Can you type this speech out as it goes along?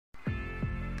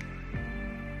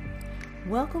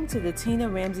Welcome to the Tina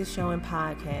Ramsey Show and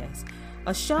Podcast,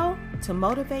 a show to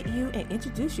motivate you and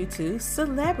introduce you to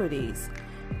celebrities,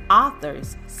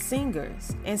 authors,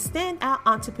 singers, and standout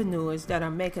entrepreneurs that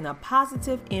are making a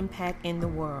positive impact in the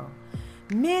world.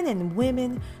 Men and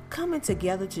women coming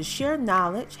together to share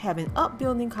knowledge, having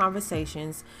upbuilding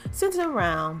conversations centered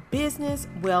around business,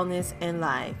 wellness, and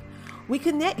life. We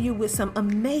connect you with some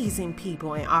amazing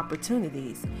people and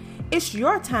opportunities. It's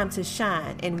your time to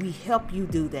shine, and we help you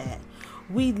do that.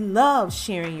 We love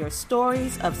sharing your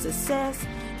stories of success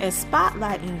and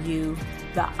spotlighting you,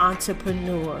 the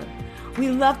entrepreneur. We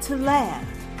love to laugh.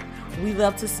 We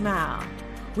love to smile.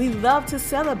 We love to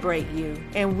celebrate you,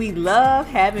 and we love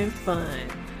having fun.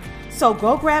 So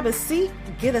go grab a seat,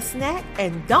 get a snack,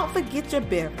 and don't forget your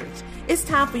beverage. It's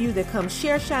time for you to come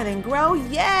share, shine, and grow.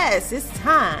 Yes, it's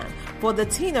time for the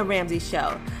Tina Ramsey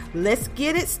Show. Let's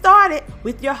get it started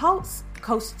with your host,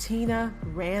 Coach Tina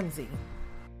Ramsey.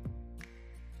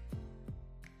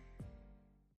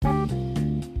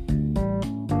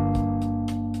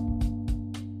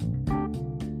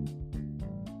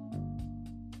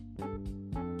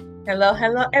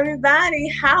 Hello, everybody.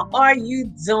 How are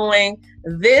you doing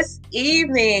this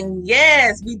evening?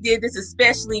 Yes, we did this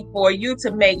especially for you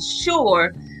to make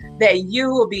sure that you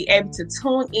will be able to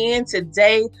tune in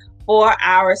today for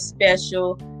our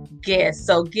special guest.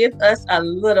 So give us a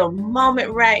little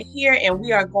moment right here, and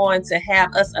we are going to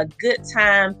have us a good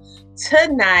time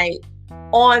tonight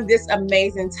on this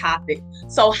amazing topic.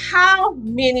 So how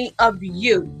many of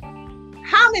you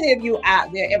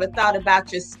out there ever thought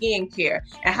about your skincare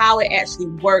and how it actually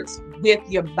works with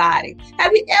your body?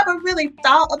 Have you ever really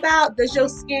thought about,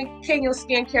 can your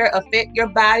skincare affect your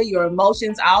body, your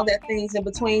emotions, all that things in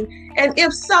between? And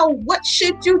if so, what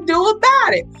should you do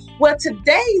about it? Well,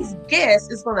 today's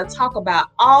guest is going to talk about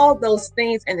all those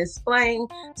things and explain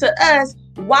to us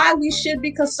why we should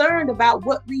be concerned about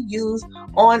what we use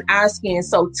on our skin.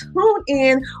 So tune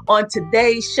in on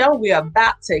today's show. We're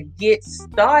about to get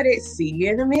started. See you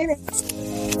in a minute.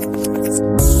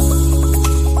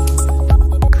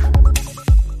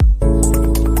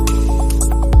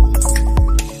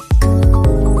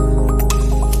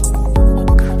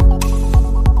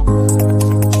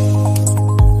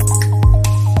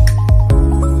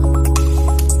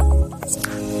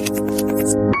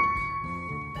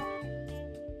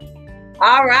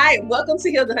 All right, welcome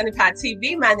to Heal the Honey Pot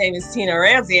TV. My name is Tina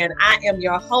Ramsey, and I am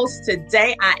your host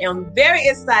today. I am very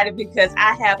excited because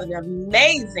I have an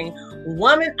amazing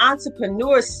woman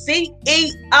entrepreneur,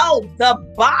 CEO,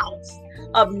 the boss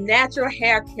of natural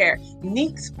hair care,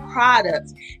 Neek's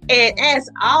Products. And as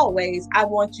always, I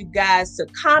want you guys to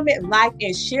comment, like,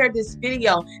 and share this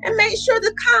video, and make sure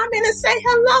to comment and say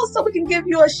hello so we can give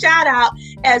you a shout out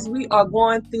as we are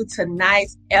going through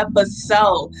tonight's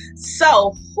episode.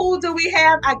 So who do we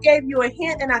have? I gave you a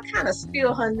hint and I kind of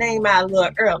spilled her name out a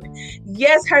little early.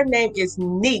 Yes, her name is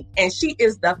Neek, and she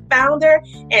is the founder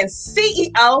and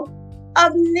CEO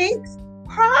of Neek's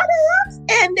Products,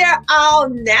 and they're all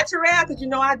natural because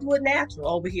I do it natural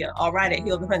over here, all right, at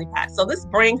Heal the Honey Pot. So let's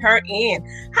bring her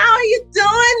in. How are you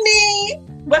doing, me?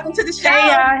 Welcome to the show.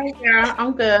 Hey, y'all.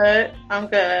 I'm good.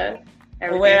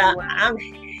 Well, I'm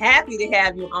happy to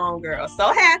have you on, girl.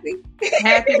 So happy.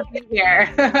 Happy to be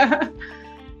here.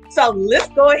 So let's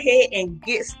go ahead and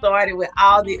get started with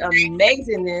all the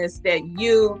amazingness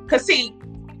that because see,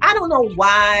 I don't know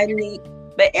why, Nick,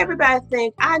 but everybody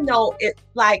think I know it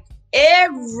like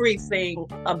everything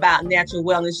about natural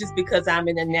wellness just because I'm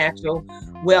in the natural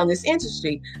wellness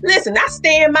industry. Listen, I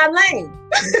stay in my lane.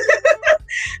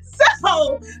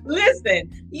 So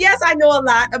listen, yes, I know a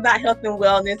lot about health and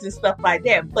wellness and stuff like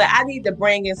that, but I need to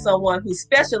bring in someone who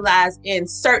specializes in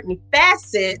certain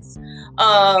facets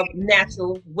of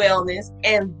natural wellness.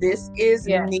 And this is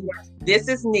Neek. This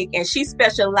is Neek, and she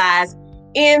specializes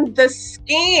in the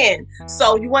skin.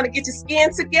 So you want to get your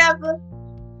skin together?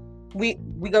 We're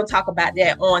going to talk about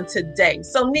that on today.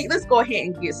 So, Nick, let's go ahead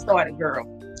and get started, girl,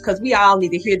 because we all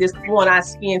need to hear this. We want our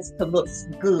skins to look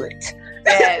good.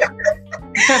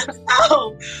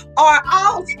 So, are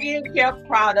all skincare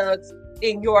products,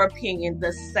 in your opinion,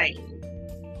 the same?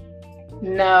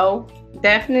 No,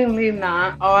 definitely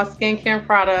not. All skincare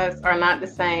products are not the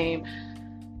same.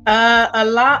 A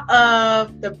lot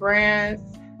of the brands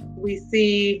we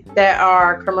see that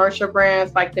are commercial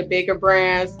brands, like the bigger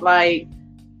brands, like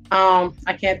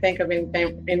I can't think of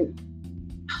anything.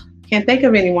 Can't think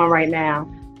of anyone right now.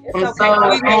 I'm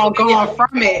going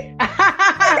from it. But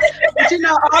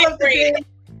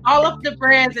all of the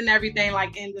brands and everything,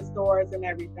 like in the stores and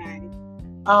everything.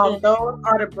 Those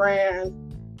are the brands.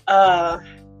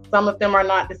 Some of them are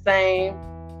not the same,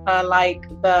 like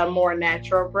the more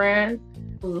natural brands.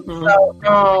 Mm-hmm.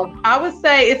 So I would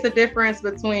say it's a difference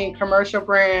between commercial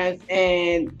brands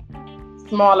and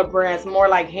smaller brands, more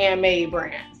like handmade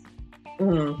brands.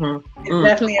 Mm-hmm. It's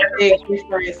definitely a big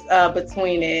difference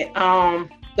between it.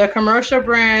 The commercial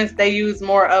brands, they use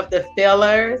more of the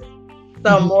fillers,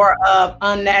 so more of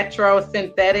unnatural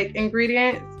synthetic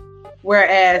ingredients,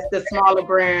 whereas the smaller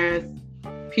brands,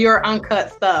 pure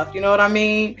uncut stuff. You know what I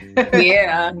mean?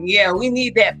 yeah. We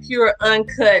need that pure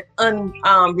uncut,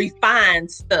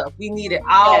 refined stuff. We need it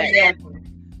all natural.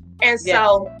 And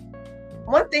so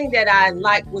one thing that I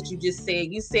like what you just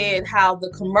said, you said how the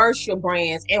commercial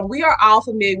brands, and we are all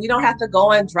familiar, we don't have to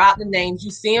go and drop the names.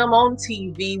 You see them on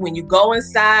TV when you go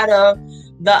inside of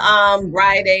the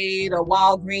Rite Aid or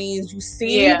Walgreens, you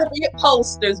see the big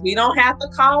posters. We don't have to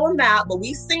call them out, but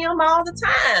we see them all the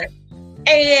time.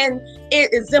 And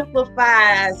it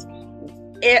exemplifies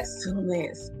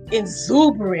excellence,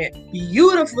 exuberant,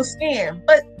 beautiful skin.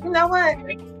 But you know what?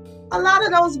 A lot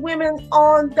of those women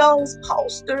on those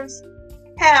posters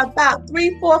have about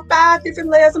 3, 4, 5 different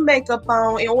layers of makeup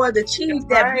on in order to achieve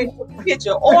that beautiful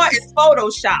picture, or it's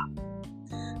Photoshop.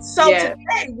 So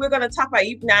today we're going to talk about,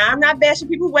 now I'm not bashing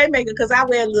people who wear makeup because I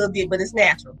wear a little bit, but it's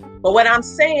natural. But what I'm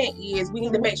saying is we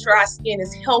need to make sure our skin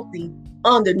is healthy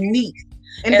underneath.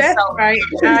 And that's right.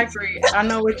 I agree. I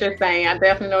know what you're saying. I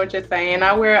definitely know what you're saying.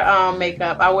 I wear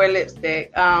makeup. I wear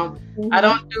lipstick. I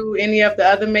don't do any of the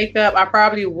other makeup. I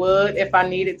probably would if I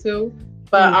needed to.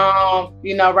 But,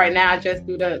 right now I just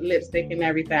do the lipstick and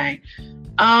everything.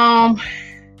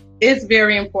 It's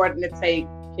very important to take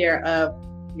care of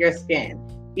your skin,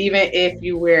 even if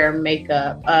you wear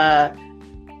makeup.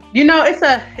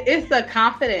 It's a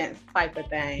confidence type of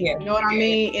thing. You know what I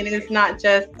mean? And it's not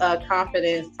just a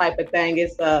confidence type of thing.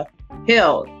 It's a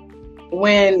health.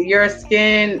 When your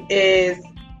skin is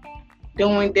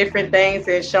doing different things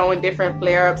and showing different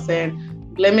flare-ups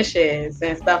and blemishes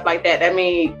and stuff like that, that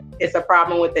means it's a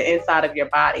problem with the inside of your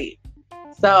body.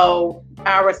 So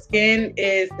our skin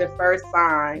is the first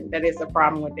sign that it's a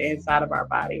problem with the inside of our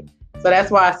body. So that's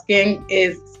why skincare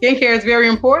is very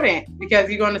important, because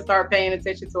you're going to start paying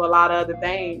attention to a lot of other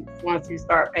things once you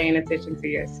start paying attention to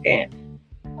your skin.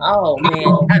 Oh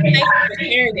man, thank you for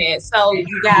sharing that. So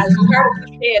you guys, you heard what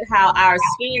you said, how our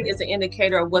skin is an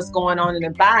indicator of what's going on in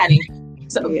the body.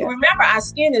 So remember, our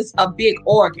skin is a big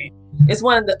organ.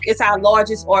 It's our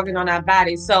largest organ on our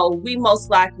body. So we most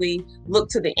likely look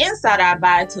to the inside of our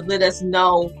body to let us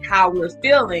know how we're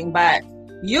feeling. But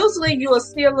usually you will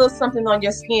see a little something on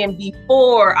your skin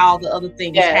before all the other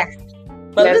things happen.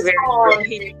 But let's go on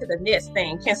here to the next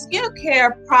thing. Can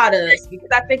skincare products, because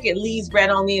I think it leads right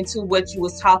on into what you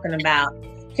was talking about.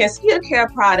 Can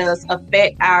skincare products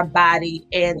affect our body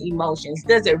and emotions?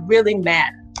 Does it really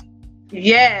matter?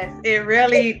 Yes, it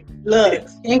really,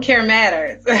 skincare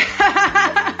matters. That's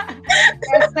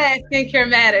that skincare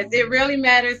matters. It really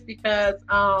matters because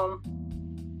a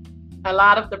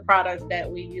lot of the products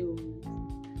that we use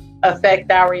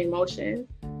affect our emotions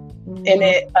and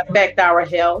it affect our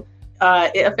health.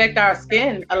 It affects our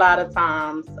skin a lot of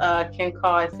times, can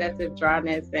cause excessive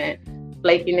dryness and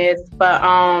flakiness, but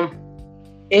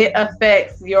it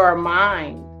affects your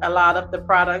mind. A lot of the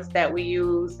products that we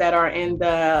use that are in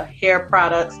the hair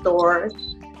product stores,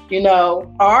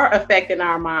 are affecting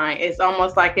our mind. It's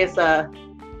almost like it's a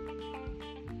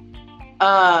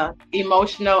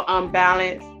emotional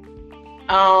imbalance.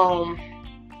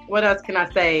 What else can I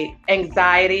say?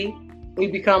 Anxiety. We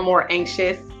become more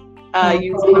anxious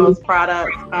using those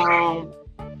products.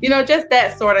 Just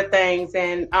that sort of things.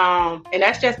 And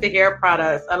that's just the hair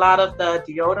products. A lot of the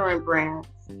deodorant brands,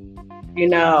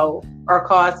 are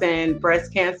causing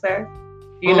breast cancer,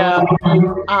 so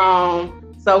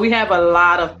we have a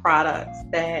lot of products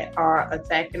that are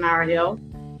attacking our health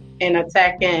and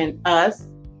attacking us,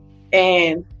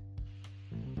 and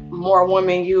more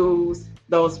women use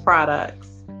those products.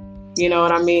 You know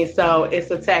what I mean? So it's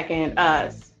attacking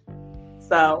us.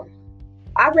 So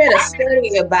I read a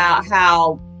study about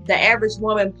how the average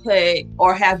woman put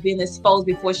or have been exposed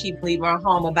before she leave her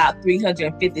home about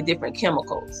 350 different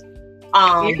chemicals.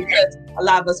 Because a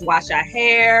lot of us wash our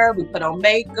hair, we put on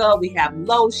makeup, we have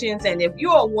lotions, and if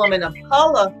you're a woman of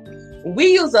color, we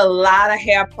use a lot of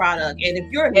hair product. And if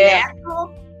you're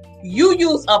natural, you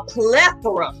use a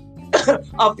plethora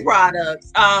of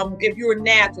products. If you're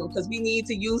natural, because we need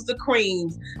to use the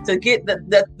creams to get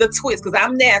the twist. Because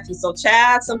I'm natural, so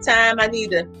child, sometimes I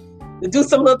need to to do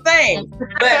some little things.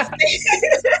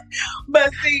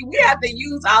 But see, we have to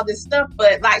use all this stuff.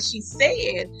 But like she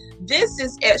said, this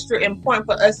is extra important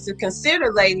for us to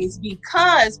consider, ladies,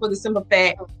 because for the simple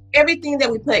fact, everything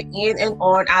that we put in and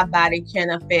on our body can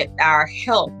affect our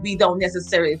health. We don't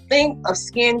necessarily think of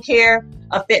skincare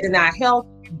affecting our health,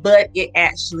 but it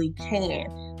actually can.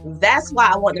 That's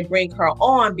why I want to bring her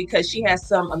on, because she has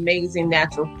some amazing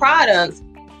natural products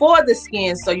for the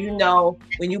skin. So, you know,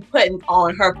 when you put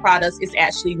on her products, it's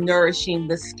actually nourishing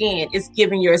the skin. It's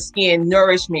giving your skin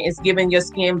nourishment. It's giving your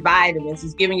skin vitamins.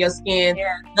 It's giving your skin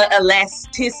the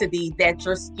elasticity that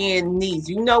your skin needs.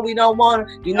 You know, we don't want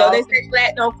to, you know, they say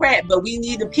flat don't crack, but we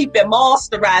need to keep it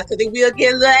moisturized because it will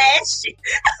get lashy.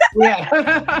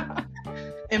 Yeah.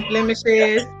 And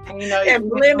blemishes, and, you know, and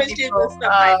blemishes people, and stuff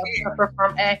like that. Suffer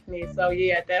from acne. So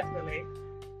yeah, definitely.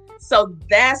 So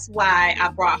that's why I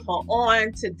brought her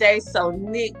on today. So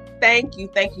Nick, thank you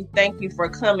for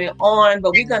coming on.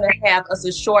 But we're going to have us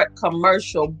a short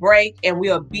commercial break, and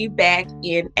we'll be back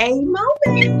in a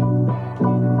moment.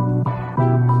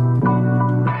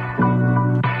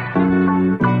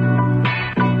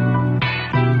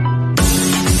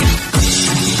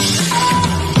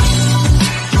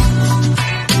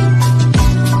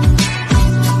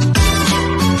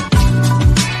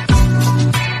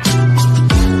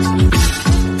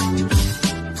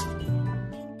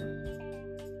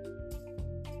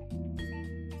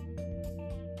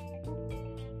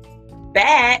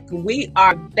 We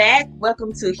are back.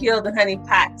 Welcome to Heal the Honey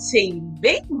Pot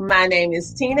TV. My name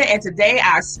is Tina, and today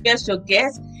our special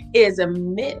guest is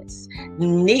Miss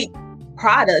Neek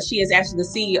Products. She is actually the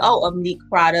CEO of Neek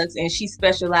Products, and she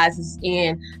specializes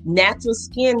in natural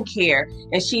skin care.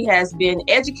 And she has been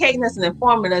educating us and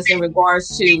informing us in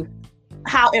regards to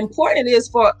how important it is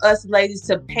for us ladies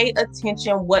to pay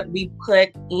attention what we put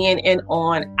in and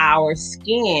on our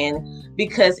skin,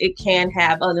 because it can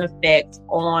have an effect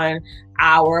on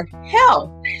our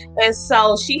health. And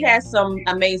so she has some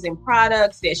amazing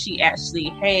products that she actually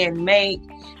handmade,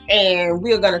 and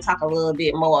we're going to talk a little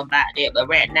bit more about it. But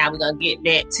right now we're going to get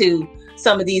back to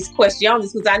some of these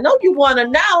questions, because I know you want to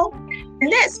know. The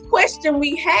next question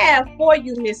we have for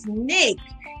you, Miss Nick,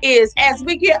 is as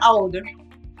we get older,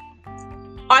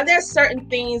 are there certain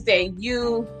things that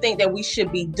you think that we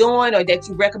should be doing or that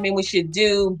you recommend we should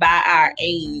do by our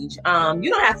age?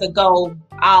 You don't have to go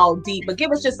all deep, but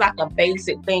give us just like a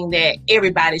basic thing that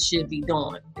everybody should be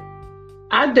doing.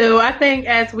 I do. I think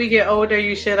as we get older,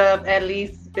 you should have at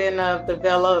least been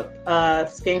developed a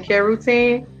skincare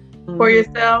routine for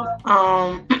yourself.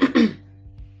 And,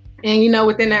 you know,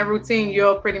 within that routine,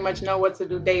 you'll pretty much know what to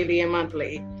do daily and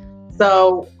monthly.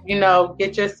 So, you know,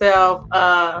 get yourself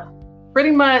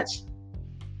pretty much,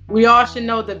 we all should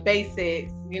know the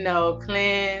basics, you know,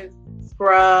 cleanse,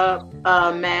 scrub,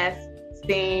 mask,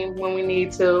 steam when we need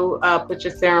to, put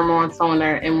your serum on,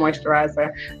 toner, and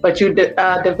moisturizer. But you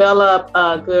develop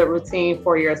a good routine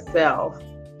for yourself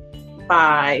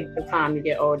by the time you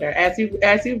get older. As you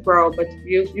grow, but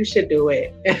you should do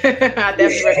it. I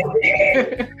definitely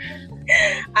recommend.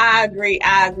 I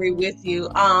agree with you.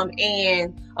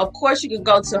 And of course you can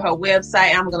go to her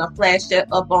website. I'm going to flash that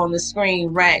up on the screen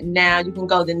right now. You can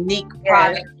go to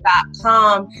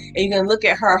neekproducts.com and you can look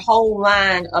at her whole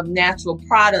line of natural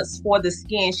products for the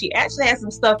skin. She actually has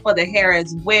some stuff for the hair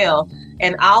as well,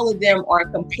 and all of them are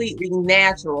completely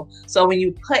natural. So when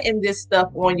you put in this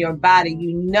stuff on your body,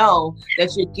 you know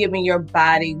that you're giving your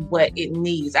body what it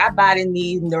needs. Our body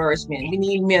needs nourishment. We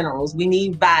need minerals. We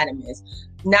need vitamins.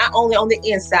 Not only on the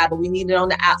inside, but we need it on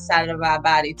the outside of our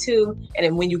body too. And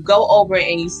then when you go over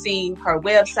and you see her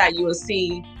website, you will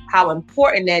see how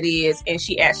important that is. And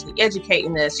she actually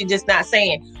educating us. She's just not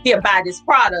saying, here, buy this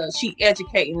product. She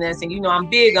educating us. And you know,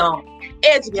 I'm big on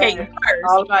educating first.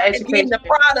 All about education. And then the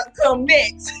product come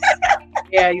next.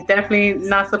 Yeah, you're definitely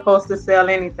not supposed to sell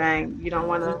anything. You don't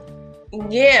want to.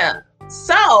 Yeah.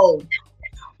 So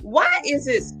why is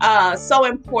it so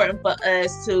important for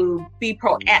us to be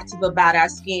proactive about our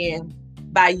skin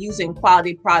by using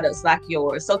quality products like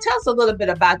yours? So tell us a little bit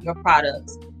about your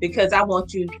products, because I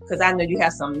want you, because I know you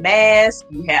have some masks,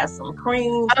 you have some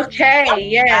creams. Okay,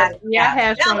 yeah, I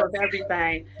have some of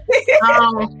everything.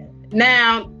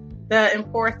 Now, the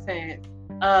importance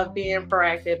of being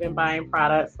proactive and buying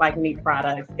products like Neek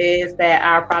Products is that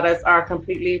our products are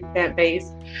completely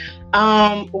plant-based.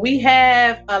 We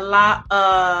have a lot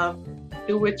of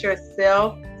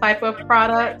do-it-yourself type of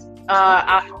products.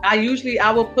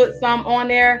 I will put some on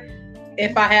there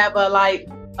if I have a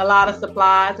lot of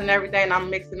supplies and everything. And I'm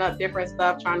mixing up different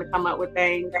stuff, trying to come up with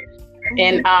things.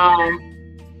 And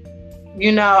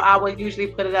you know, I would usually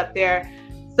put it up there.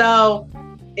 So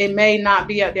it may not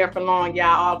be up there for long. Y'all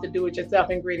all have to do it yourself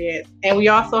ingredients. And we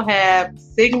also have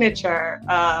signature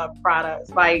products.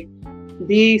 Like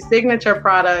these signature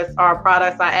products are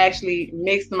products I actually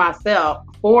mixed myself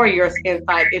for your skin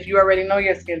type. If you already know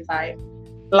your skin type,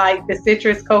 like the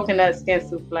citrus coconut skin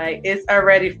souffle, it's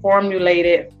already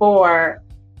formulated for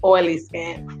oily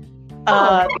skin.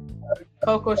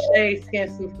 Cocoa shea skin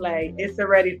souffle, it's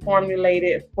already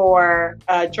formulated for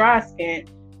dry skin.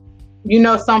 You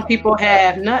know, some people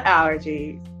have nut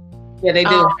allergies. Yeah, they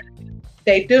do.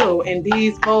 They do, and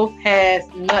these both has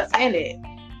nuts in it.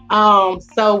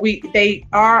 So they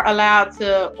are allowed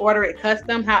to order it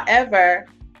custom. However,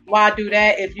 why do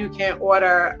that if you can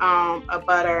order a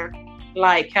butter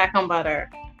like Cacao butter?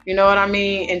 You know what I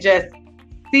mean? And just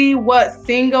see what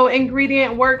single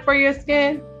ingredient work for your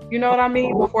skin. You know what I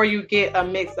mean? Before you get a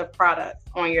mix of products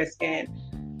on your skin.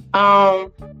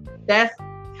 That's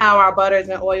how our butters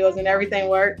and oils and everything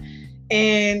work.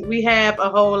 And we have a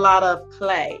whole lot of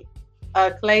clay.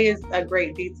 Clay is a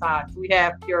great detox. We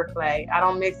have pure clay. I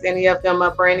don't mix any of them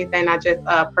up or anything. I just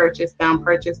purchase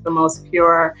the most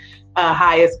pure,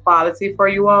 highest quality for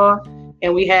you all.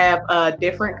 And we have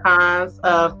different kinds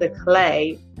of the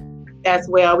clay as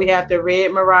well. We have the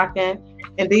red Moroccan.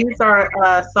 And these are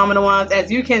some of the ones,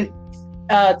 as you can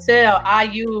tell, I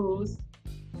use,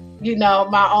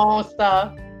 my own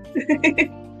stuff.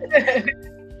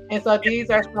 And so these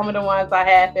are some of the ones I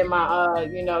have in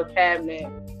my, cabinet.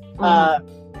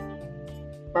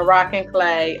 Moroccan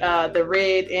clay, the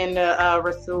red and the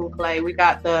Rasul clay. We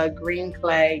got the green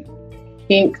clay,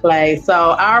 pink clay.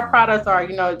 So our products are,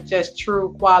 just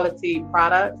true quality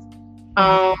products.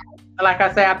 Like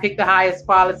I say, I picked the highest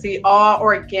quality, all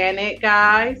organic,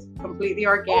 guys, completely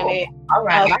organic. All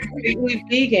right. Completely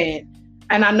vegan.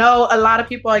 And I know a lot of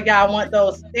people, y'all want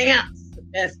those stamps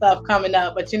and stuff coming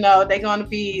up, but they're going to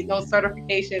be, those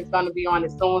certifications going to be on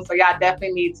it soon. So y'all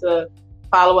definitely need to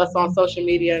follow us on social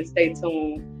media and stay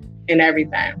tuned and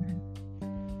everything.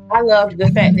 I love the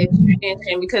fact that you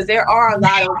mentioned, because there are a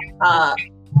lot of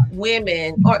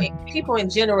women or people in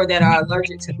general that are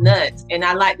allergic to nuts. And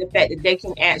I like the fact that they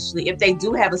can actually, if they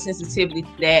do have a sensitivity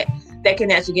to that, they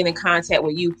can actually get in contact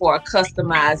with you for a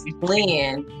customized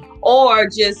blend or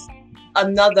just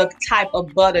another type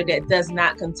of butter that does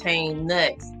not contain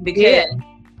nuts. Because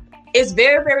it's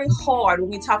very, very hard when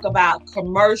we talk about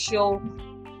commercial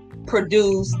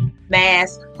produced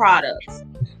mass products.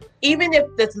 Even if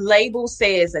the label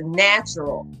says a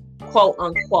natural, quote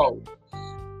unquote,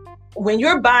 when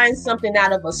you're buying something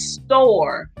out of a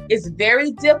store, it's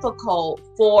very difficult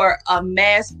for a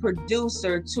mass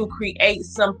producer to create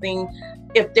something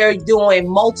if they're doing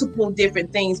multiple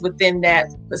different things within that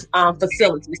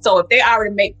facility. So if they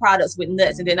already make products with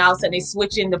nuts and then all of a sudden they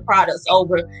switch in the products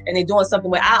over and they're doing something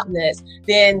without nuts,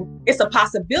 then it's a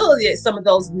possibility that some of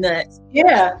those nuts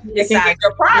inside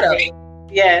your product.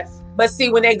 Yes. But see,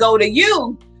 when they go to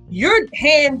you, you're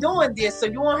hand doing this, so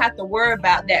you won't have to worry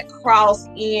about that cross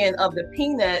end of the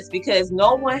peanuts, because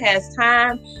no one has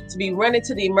time to be running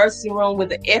to the emergency room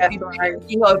with an EpiPen. Right.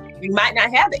 You might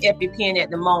not have the EpiPen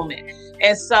at the moment.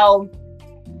 And so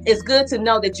it's good to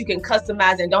know that you can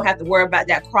customize and don't have to worry about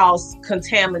that cross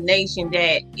contamination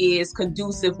that is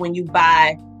conducive when you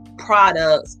buy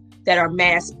products that are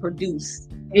mass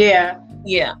produced. Yeah.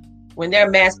 When they're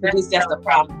mass produced, that's the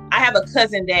problem. I have a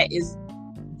cousin that is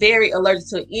very allergic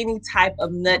to any type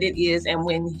of nut it is, and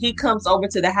when he comes over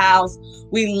to the house,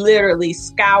 we literally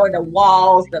scour the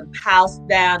walls, the house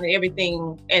down, and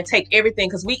everything, and take everything,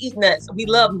 because we eat nuts. We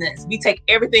love nuts. We take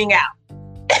everything out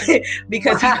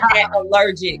because he's that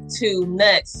allergic to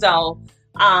nuts. So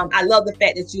I love the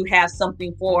fact that you have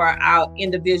something for our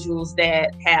individuals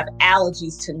that have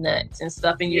allergies to nuts and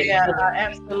stuff in your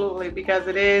absolutely, because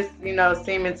it is,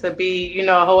 seeming to be,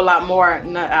 a whole lot more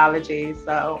nut allergies.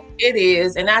 So it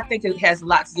is, and I think it has a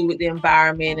lot to do with the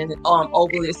environment and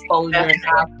overly exposure and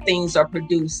how things are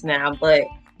produced now. But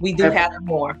we do have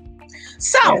more.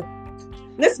 So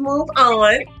let's move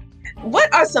on.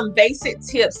 What are some basic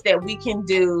tips that we can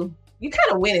do? You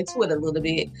kind of went into it a little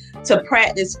bit, to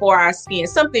practice for our skin.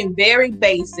 Something very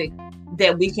basic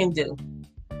that we can do.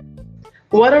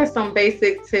 What are some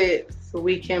basic tips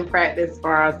we can practice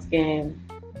for our skin?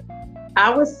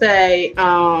 I would say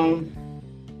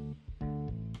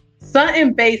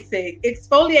something basic.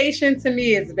 Exfoliation to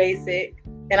me is basic,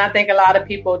 and I think a lot of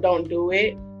people don't do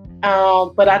it.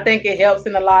 But I think it helps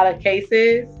in a lot of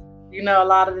cases. A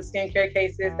lot of the skincare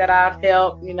cases that I've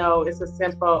helped, it's a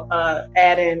simple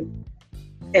add-in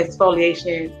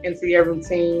exfoliation into your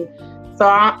routine. So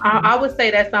I would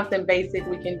say that's something basic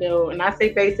we can do. And I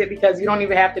say basic because you don't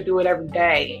even have to do it every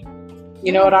day.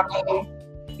 You know what I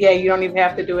mean? you don't even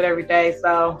have to do it every day.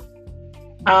 So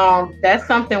that's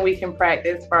something we can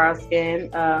practice for our skin,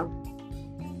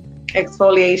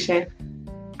 exfoliation.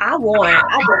 I just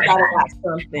thought about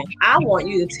something. I want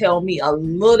you to tell me a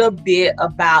little bit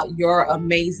about your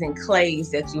amazing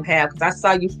clays that you have, because I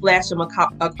saw you flash them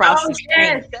across the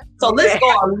screen. So let's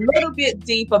go a little bit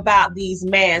deep about these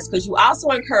masks, because you also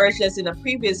encouraged us in a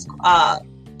previous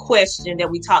question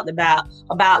that we talked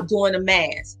about doing a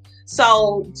mask.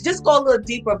 So just go a little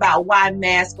deeper about why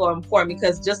masks are important,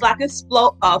 because just like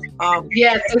exfoliation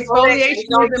is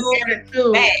important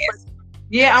too. Masks.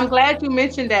 Yeah, I'm glad you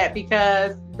mentioned that,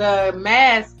 because the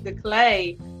mask, the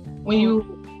clay, when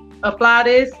you apply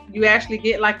this, you actually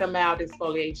get like a mild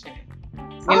exfoliation.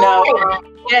 You know,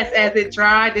 yes, as it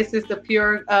dried, this is the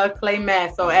pure clay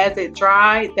mask. So as it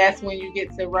dried, that's when you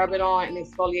get to rub it on and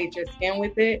exfoliate your skin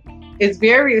with it. It's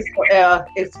very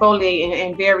exfoliating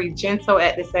and very gentle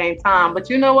at the same time. But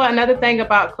you know what? Another thing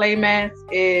about clay mask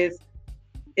is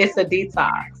it's a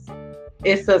detox.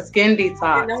 It's a skin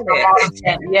detox.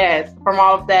 From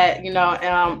all of that,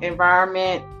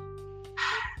 environment,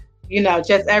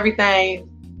 just everything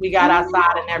we got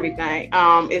outside and everything.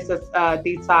 It's a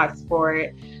detox for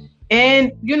it.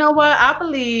 And you know what? I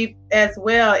believe as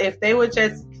well, if they would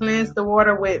just cleanse the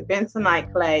water with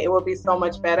bentonite clay, it would be so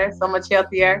much better, so much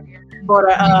healthier for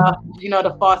the,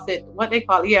 the faucet, what they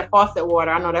call it? Yeah, faucet water.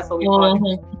 I know that's what we call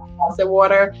it. Faucet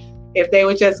water. If they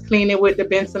would just clean it with the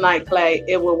bentonite clay,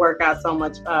 it would work out so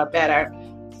much better.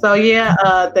 So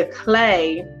the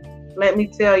clay, let me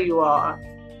tell you all.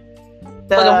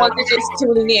 For the ones that just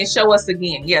tuning in, show us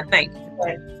again. Yeah, thank you.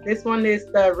 Okay. This one is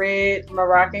the red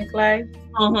Moroccan clay.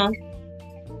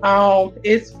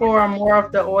 It's for more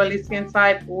of the oily skin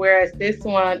type, whereas this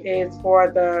one is for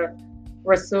the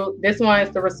Rasul. This one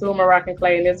is the Rasul Moroccan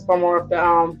clay, and it's for more of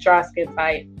the dry skin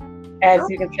type. As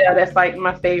you can tell, that's like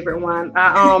my favorite one.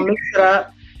 I mix it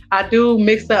up. I do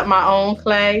mix up my own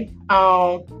clay,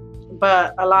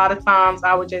 but a lot of times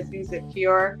I would just use it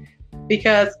pure,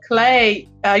 because clay,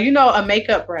 a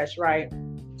makeup brush, right?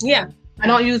 Yeah. I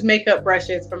don't use makeup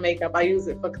brushes for makeup. I use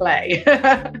it for clay.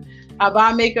 I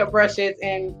buy makeup brushes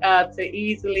and to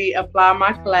easily apply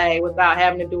my clay without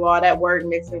having to do all that work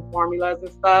mixing formulas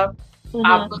and stuff.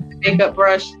 I put the makeup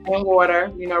brush in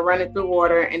water, run it through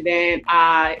water, and then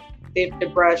I dip the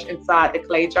brush inside the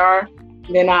clay jar.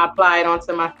 And then I apply it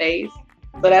onto my face.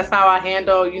 So that's how I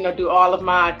handle, do all of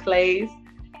my clays.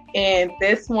 And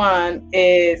this one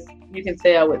is, you can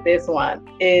tell with this one,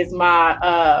 is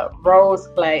my rose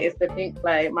clay. It's the pink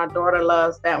clay. My daughter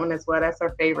loves that one as well. That's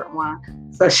her favorite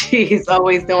one. So she's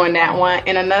always doing that one.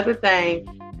 And another thing,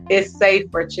 it's safe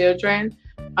for children.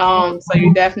 So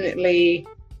you definitely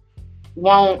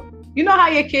won't, you know how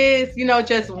your kids,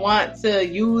 just want to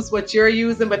use what you're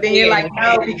using, but then you're like,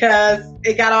 no, because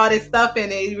it got all this stuff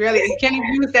in it. You can't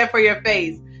use that for your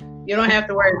face. You don't have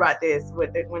to worry about this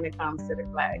when it comes to the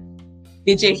clay.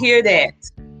 Did you hear that?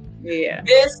 Yeah.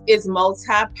 This is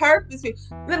multi-purpose.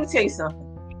 Let me tell you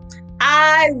something.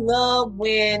 I love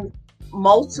when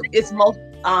it's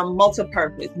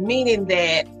multi-purpose, meaning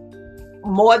that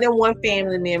more than one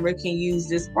family member can use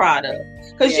this product.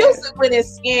 Because usually when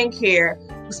it's skincare,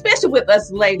 especially with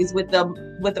us ladies, with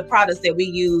the products that we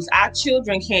use, our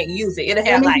children can't use it. It'll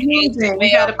have like 8 to 12.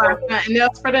 We gotta find something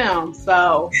else for them.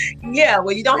 So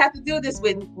you don't have to do this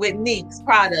with NYX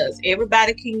products.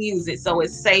 Everybody can use it, so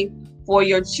it's safe for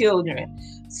your children.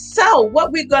 So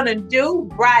what we're gonna do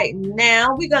right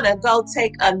now, we're gonna go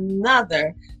take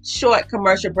another short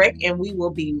commercial break, and we will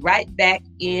be right back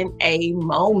in a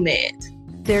moment.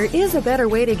 There is a better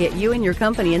way to get you and your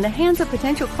company in the hands of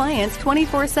potential clients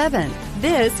 24/7.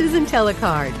 This is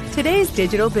IntelliCard, today's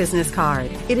digital business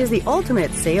card. It is the ultimate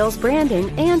sales,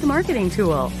 branding, and marketing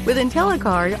tool. With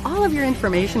IntelliCard, all of your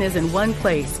information is in one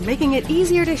place, making it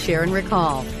easier to share and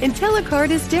recall. IntelliCard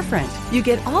is different. You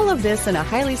get all of this in a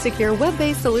highly secure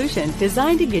web-based solution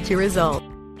designed to get you results.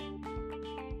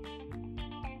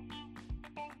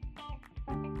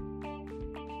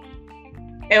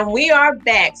 And we are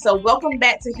back. So welcome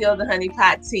back to Heal the Honey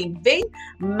Pot TV.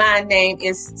 My name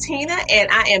is Tina, and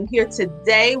I am here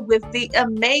today with the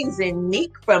amazing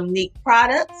Nick from Nick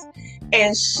Products.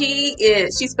 And she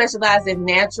specializes in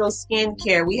natural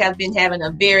skincare. We have been having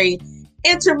a very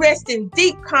interesting,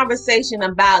 deep conversation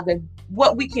about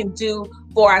what we can do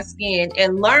for our skin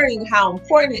and learning how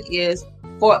important it is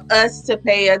for us to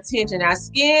pay attention. Our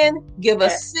skin give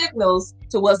us signals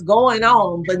to what's going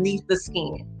on beneath the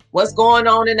skin. What's going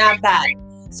on in our body.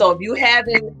 So if you're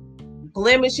having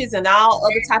blemishes and all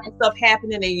other type of stuff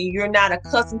happening and you're not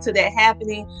accustomed to that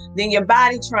happening, then your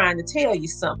body trying to tell you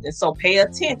something. So pay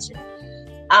attention.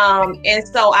 And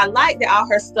so I like that all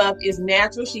her stuff is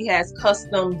natural. She has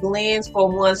custom blends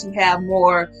for ones who have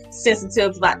more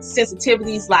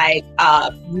sensitivities like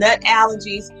nut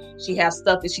allergies. She has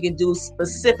stuff that she can do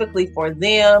specifically for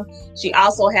them. She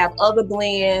also have other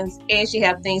blends, and she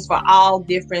have things for all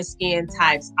different skin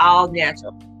types, all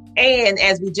natural. And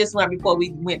as we just learned before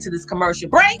we went to this commercial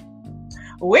break,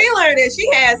 we learned that she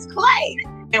has clay,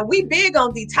 and we big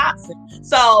on detoxing.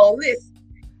 So listen,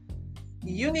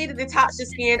 you need to detox your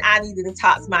skin. I need to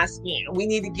detox my skin. We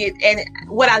need to get, and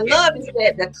what I love is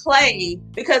that the clay,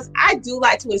 because I do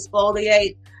like to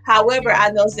exfoliate. However,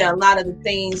 I notice that a lot of the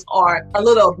things are a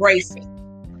little abrasive.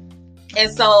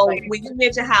 And so when you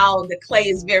mention how the clay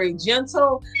is very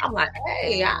gentle, I'm like,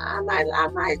 hey, I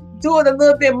might do it a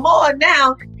little bit more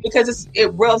now, because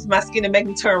it rubs my skin and makes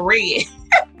me turn red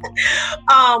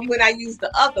when I use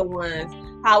the other ones.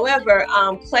 However,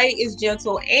 clay is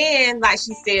gentle, and like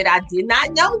she said, I did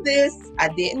not know this. I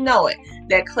didn't know it,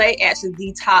 that clay actually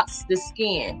detoxes the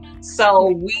skin. So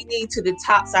we need to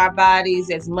detox our bodies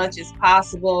as much as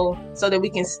possible so that we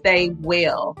can stay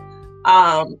well,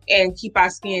 and keep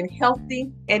our skin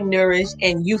healthy and nourished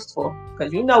and youthful.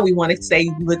 Because we want to stay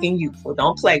looking youthful.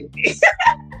 Don't play with me.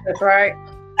 That's right.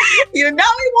 We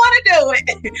want to do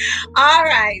it. All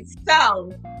right.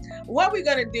 So what we're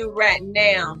going to do right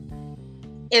now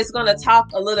is going to talk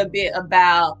a little bit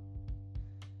about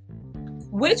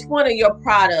which one of your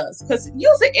products, because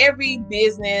usually every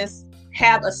business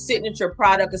have a signature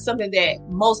product or something that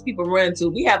most people run to.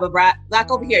 We have a variety, like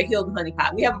over here at Hilda Honey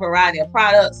Pot, we have a variety of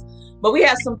products, but we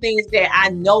have some things that I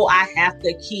know I have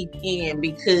to keep in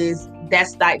because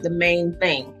that's like the main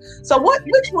thing. So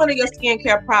which one of your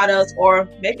skincare products, or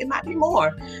maybe it might be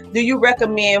more, do you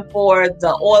recommend for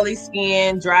the oily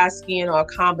skin, dry skin, or a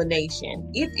combination?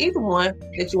 Either one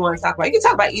that you want to talk about. You can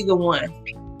talk about either one.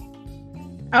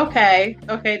 Okay,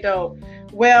 dope.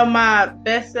 Well, my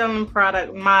best-selling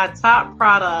product, my top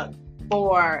product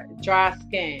for dry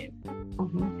skin,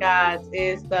 guys,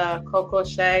 is the Coco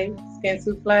Shea Skin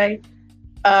Souffle.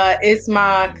 It's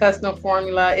my custom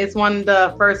formula. It's one of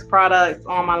the first products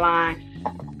on my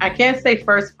line. I can't say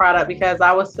first product because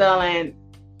I was selling,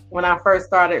 when I first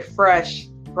started, fresh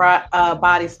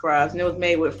body scrubs, and it was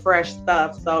made with fresh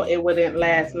stuff, so it wouldn't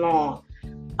last long.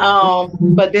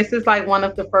 But this is like one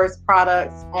of the first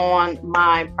products on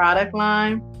my product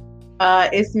line.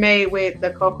 It's made with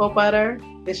the cocoa butter,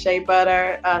 the shea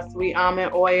butter, sweet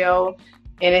almond oil,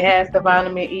 and it has the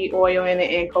vitamin E oil in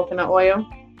it and coconut oil.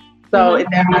 So it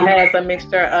definitely has a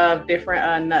mixture of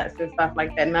different nuts and stuff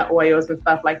like that, nut oils and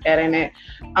stuff like that in it.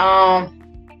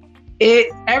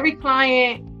 Every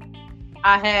client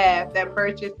I have that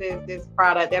purchases this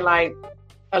product, they're like,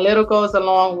 a little goes a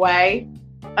long way.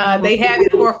 They have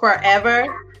it for forever,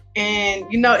 and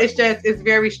it's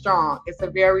very strong. It's a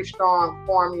very strong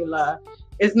formula.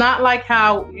 It's not like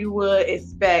how you would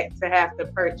expect to have to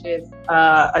purchase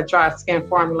a dry skin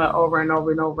formula over and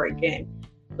over and over again.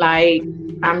 Like,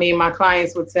 my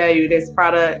clients will tell you this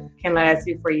product can last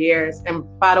you for years. And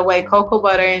by the way, cocoa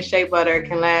butter and shea butter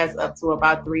can last up to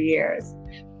about 3 years.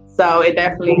 So it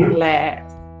definitely can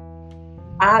last.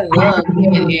 I love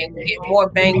getting more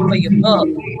bang for your buck.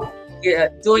 Yeah,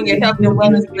 doing your health and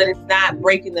wellness, but it's not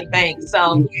breaking the bank.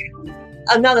 So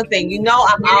another thing,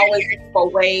 I'm always looking for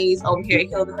ways over here at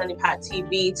Hilda Honey Pot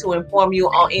TV to inform you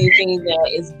on anything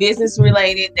that is business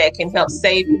related that can help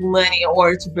save you money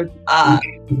or to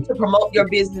promote your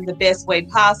business the best way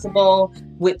possible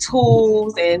with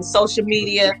tools and social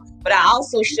media. But I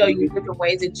also show you different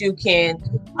ways that you can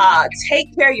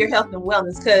take care of your health and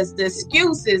wellness, because the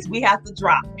excuses we have to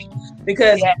drop.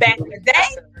 Because back in the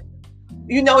day,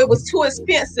 it was too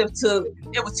expensive.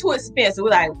 We're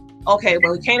like, okay,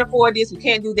 well, we can't afford this, we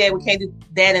can't do that, we can't do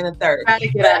that and the third.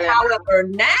 But however,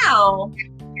 now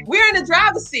we're in the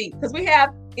driver's seat because we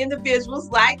have individuals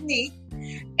like me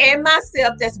and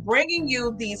myself that's bringing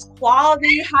you these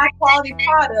high quality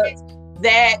products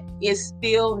that is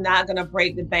still not going to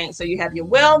break the bank. So you have your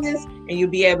wellness and you'll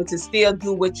be able to still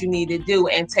do what you need to do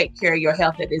and take care of your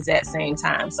health at the exact same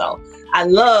time. So I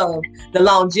love the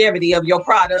longevity of your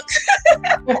products.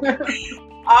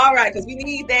 All right, because we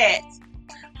need that.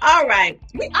 All right,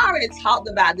 we already talked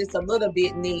about this a little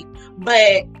bit, Neat,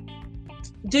 but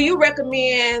do you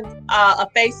recommend a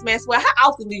face mask? Well, how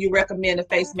often do you recommend a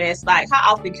face mask? Like,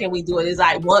 how often can we do it? Is it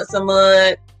like once a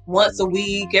month, once a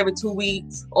week, every 2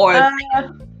 weeks? Or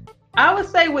I would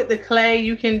say with the clay,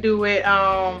 you can do it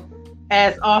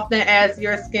as often as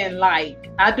your skin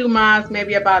like. I do mine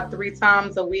maybe about 3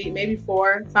 times a week, maybe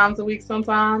 4 times a week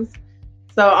sometimes.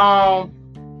 So,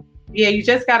 you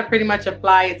just got to pretty much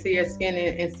apply it to your skin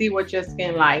and see what your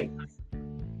skin likes.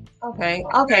 Okay.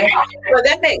 Well,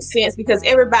 that makes sense because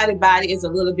everybody's body is a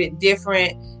little bit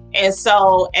different. And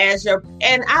so I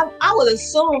would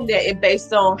assume that it's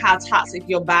based on how toxic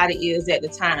your body is at the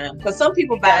time. Because some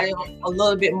people's body are a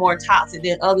little bit more toxic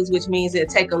than others, which means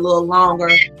it'll take a little longer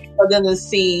for them to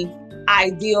see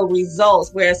ideal results,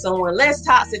 whereas someone less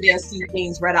toxic, they'll see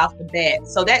things right off the bat.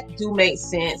 So that do make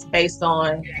sense based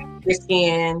on your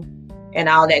skin and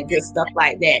all that good stuff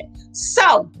like that.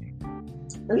 So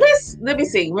let me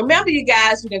see. Remember, you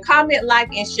guys, you can comment,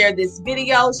 like, and share this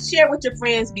video. Share with your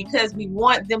friends because we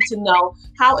want them to know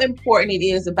how important it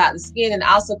is about the skin, and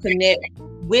also connect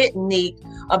with Nick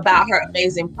about her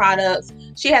amazing products.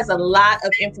 She has a lot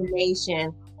of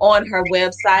information on her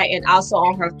website and also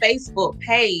on her Facebook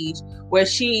page, where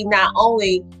she not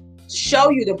only show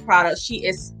you the product, she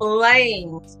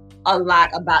explains a lot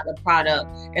about the product.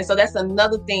 And so that's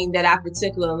another thing that I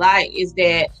particularly like, is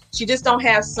that she just don't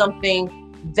have something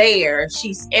there.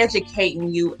 She's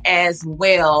educating you as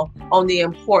well on the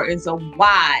importance of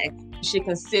why you should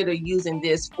consider using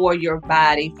this for your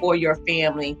body, for your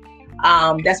family.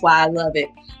 That's why I love it.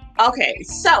 Okay,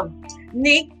 so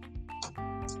Nick,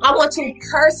 I want to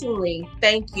personally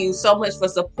thank you so much for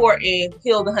supporting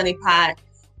Heal the Honey Pot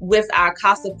with our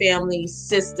Costa Family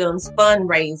Systems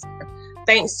fundraiser.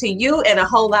 Thanks to you and a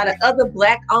whole lot of other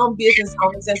Black-owned business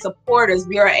owners and supporters,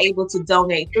 we are able to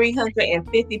donate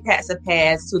 350 packs of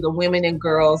pads to the women and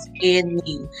girls in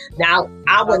need. Now,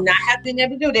 I would not have been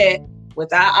able to do that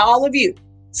without all of you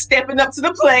stepping up to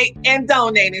the plate and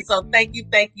donating. So thank you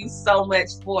so much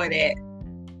for that.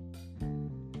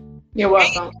 You're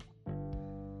welcome.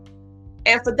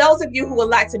 And for those of you who would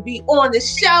like to be on the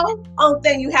show, only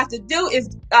thing you have to do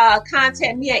is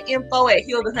contact me at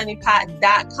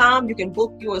info@healthehoneypot.com. You can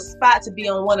book you a spot to be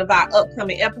on one of our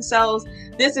upcoming episodes.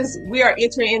 We are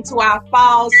entering into our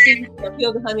fall season of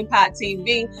Heal the Honey Pot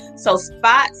TV. So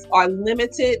spots are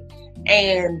limited,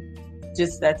 and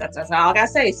just that's all I gotta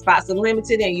say. Spots are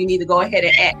limited, and you need to go ahead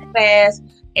and act fast.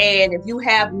 And if you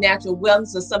have natural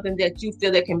wellness or something that you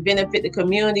feel that can benefit the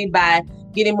community by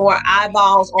getting more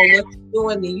eyeballs on what you're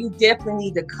doing, then you definitely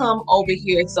need to come over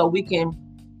here so we can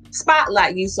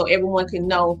spotlight you, so everyone can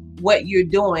know what you're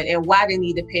doing and why they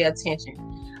need to pay attention.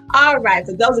 All right,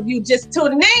 for those of you just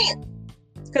tuning in,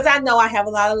 because I know I have a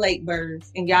lot of late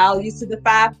birds and y'all used to the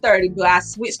 5:30, but I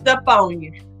switched up on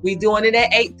you. We doing it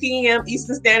at 8 p.m.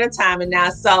 Eastern Standard Time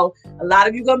now. So a lot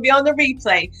of you going to be on the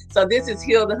replay. So this is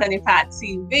Heal the Honey Pot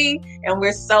TV, and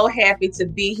we're so happy to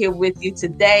be here with you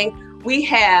today. We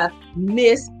have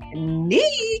Miss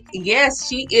Nick. Yes,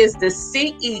 she is the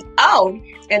CEO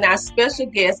and our special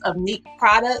guest of Nick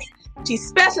Products. She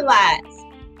specializes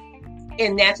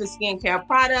in natural skincare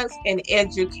products and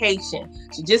education.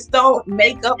 She just don't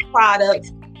make up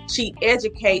products. She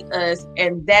educates us,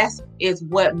 and that is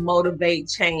what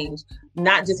motivates change.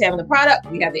 Not just having the product,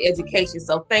 we have the education.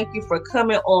 So thank you for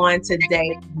coming on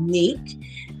today, Nick.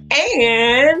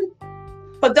 And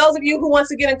for those of you who want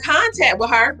to get in contact with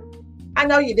her, I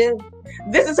know you do.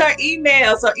 This is her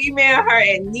email. So email her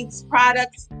at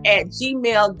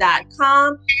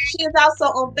nicksproducts@gmail.com. She is also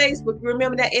on Facebook.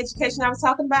 Remember that education I was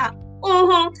talking about?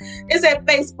 It's at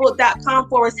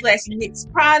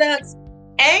facebook.com/nicksproducts.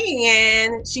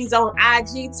 And she's on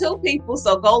IG too, people.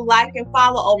 So go like and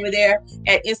follow over there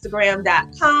at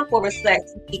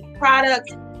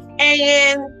instagram.com/nickproducts.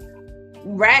 And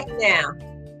right now,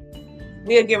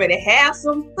 we're getting ready to have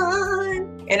some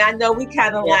fun. And I know we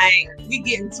kind of we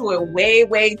get into it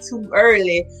way too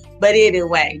early. But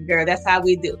anyway, girl, that's how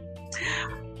we do.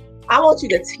 I want you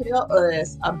to tell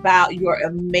us about your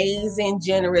amazing,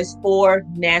 generous 4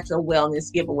 natural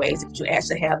wellness giveaways that you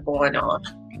actually have going on.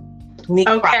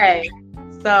 Okay,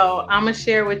 so I'm going to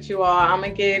share with you all. I'm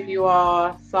going to give you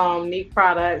all some Nick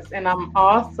products, and I'm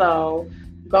also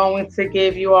going to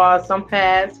give you all some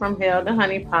pads from Heal the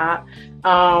Honey Pot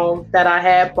that I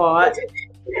had bought.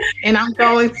 And I'm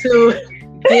going to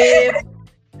give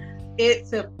it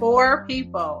to 4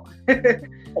 people.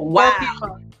 Wow. 4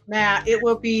 people. Now, it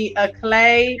will be a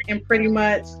clay and pretty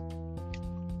much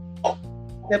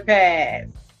the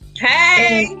pads.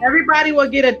 Hey! And everybody will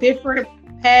get a different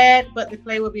pad, but the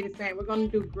clay will be the same. We're going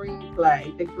to do green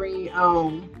clay, the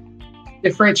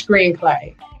French green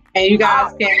clay. And you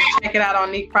guys can check it out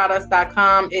on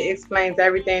nickproducts.com. It explains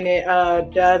everything it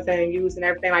does and use and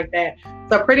everything like that.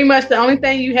 So pretty much the only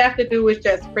thing you have to do is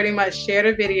just pretty much share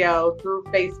the video through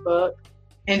Facebook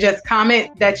and just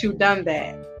comment that you've done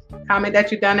that. Comment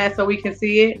that you've done that so we can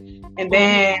see it. And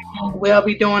then we'll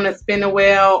be doing a spin the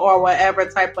wheel or whatever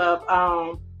type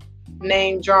of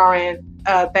name drawing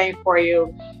thing for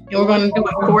you. And we're going to do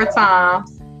it 4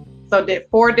 times so that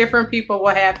 4 different people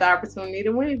will have the opportunity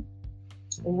to win.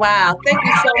 Wow, thank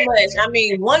you so much. I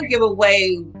mean, 1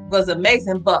 giveaway was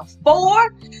amazing, but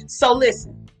 4. So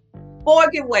listen, 4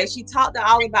 giveaways. She talked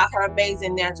all about her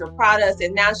amazing natural products,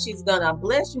 and now she's gonna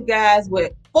bless you guys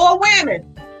with 4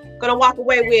 women. Gonna walk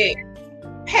away with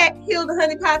Pat Hill, the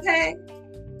honey pot pad.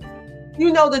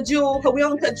 You know the jewel, because we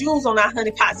only put jewels on our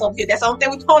honey pots over here. That's the only thing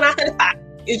we put on our honey pot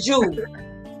is jewels.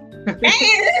 And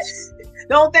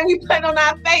the only thing we put on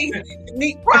our face is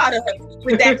Neat products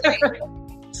with that face.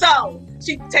 So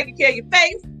she taking care of your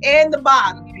face and the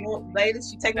bottom. Ladies,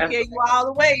 she taking care of you all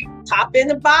the way, top and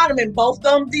the bottom, and both of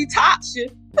them detox you.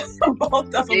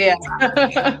 Both of them. Yeah.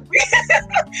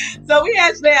 So we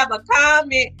actually have a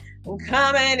comment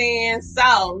coming in.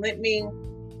 So let me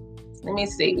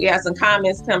see. We have some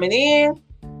comments coming in.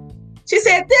 She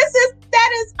said, that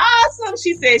is awesome.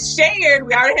 She said, shared.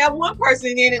 We already have one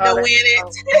person in it to win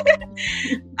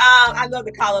it. I love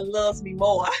to call her Loves Me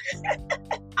More. I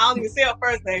don't even say her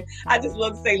first name. I just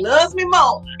love to say Loves Me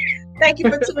More. Thank you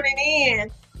for tuning in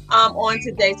on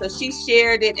today. So she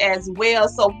shared it as well.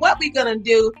 So what we're going to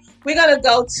do, we're going to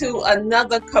go to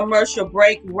another commercial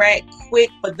break right quick.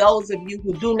 For those of you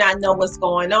who do not know what's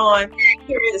going on,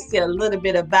 here is a little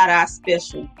bit about our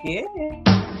special guest.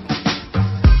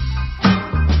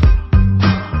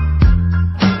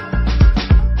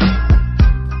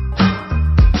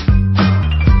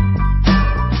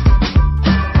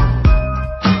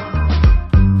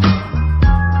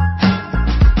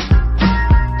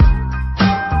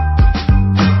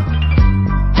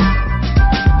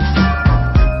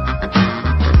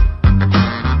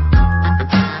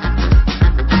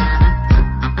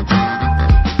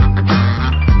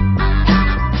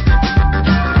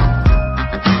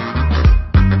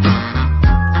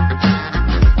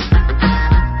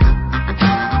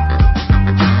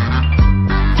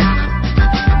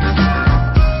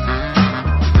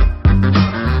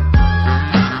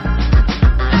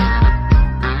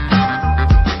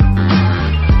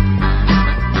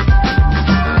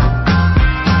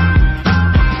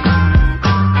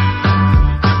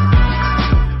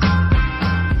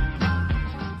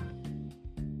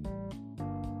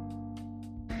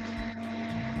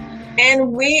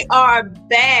 And we are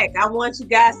back. I want you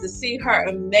guys to see her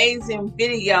amazing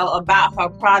video about her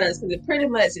products, because it pretty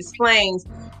much explains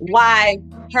why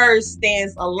hers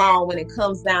stands alone when it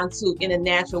comes down to in the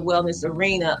natural wellness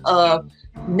arena of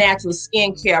natural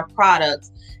skincare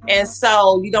products. And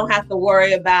so you don't have to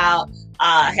worry about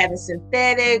having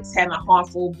synthetics, having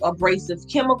harmful abrasive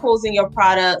chemicals in your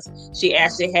products. She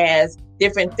actually has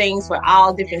different things for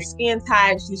all different skin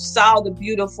types. You saw the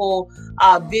beautiful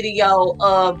video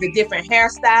of the different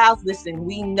hairstyles. Listen,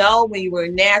 we know when you were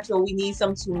natural, we need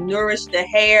something to nourish the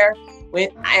hair.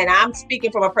 And I'm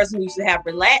speaking from a person who used to have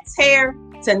relaxed hair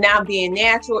to now being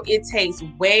natural. It takes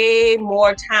way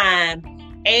more time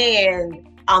and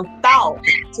thought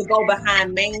to go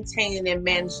behind maintaining and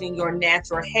managing your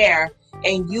natural hair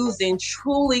and using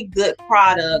truly good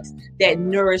products that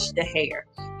nourish the hair.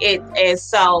 And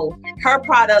so her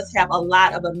products have a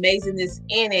lot of amazingness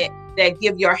in it that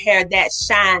give your hair that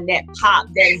shine, that pop,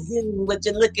 that zoom, what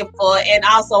you're looking for, and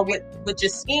also with your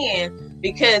skin.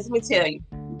 Because let me tell you,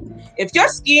 if your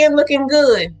skin looking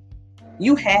good,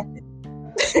 you happy.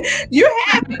 You're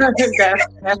happy.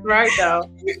 That's right, though.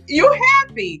 You're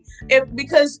happy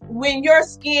because when your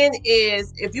skin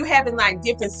is, if you having like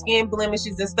different skin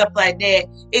blemishes and stuff like that,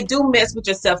 it do mess with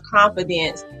your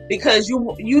self-confidence, because you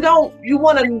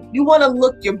want to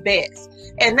look your best.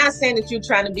 And not saying that you're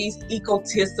trying to be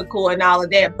egotistical and all of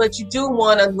that, but you do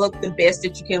want to look the best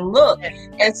that you can look.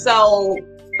 And so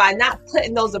by not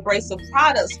putting those abrasive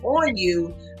products on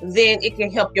you, then it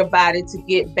can help your body to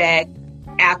get back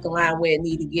alkaline where it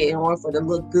need to get in order for it to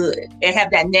look good and have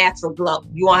that natural glow.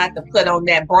 You won't have to put on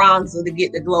that bronzer to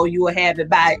get the glow. You will have it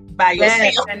by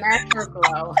yourself. That natural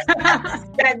glow.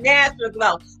 That natural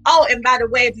glow. Oh, and by the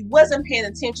way, if you wasn't paying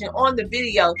attention on the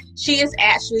video, she is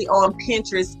actually on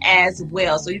Pinterest as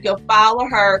well. So you can follow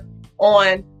her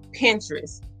on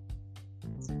Pinterest.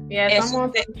 Yes, I'm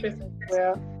on Pinterest as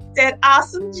well. That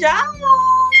awesome job.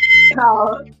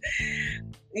 Oh.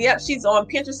 Yep, she's on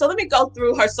Pinterest. So let me go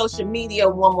through her social media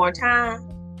one more time.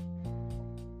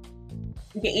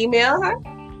 You can email her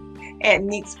at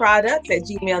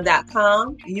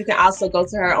neeksproducts@gmail.com. You can also go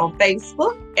to her on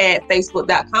Facebook at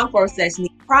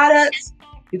facebook.com/neekproducts.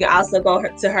 You can also go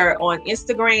to her on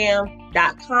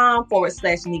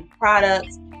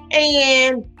Instagram.com/neekproducts.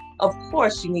 And of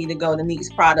course, you need to go to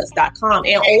neeksproducts.com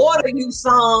and order you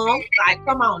some. Like,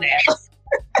 come on now.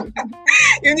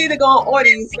 You need to go and order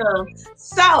you some.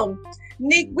 So,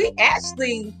 Nick, we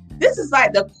actually this is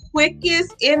like the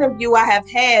quickest interview I have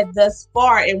had thus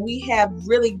far, and we have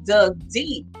really dug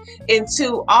deep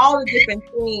into all the different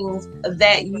things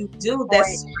that you do.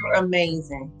 That's super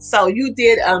amazing. So you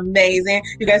did amazing.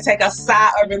 You're gonna take a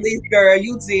sigh of relief, girl.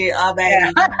 You did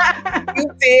amazing.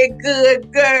 You did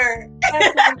good, girl.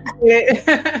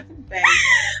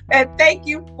 And thank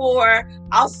you for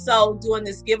also doing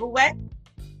this giveaway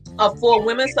for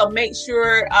women. So make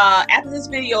sure after this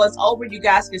video is over, you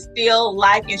guys can still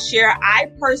like and share.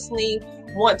 I personally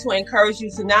want to encourage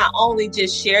you to not only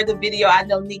just share the video. I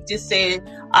know Nick just said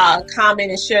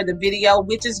comment and share the video,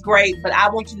 which is great, but I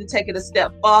want you to take it a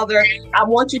step further. I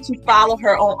want you to follow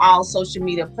her on all social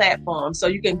media platforms so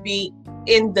you can be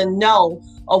in the know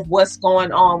of what's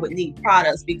going on with Neat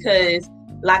Products, because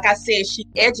like I said, she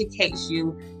educates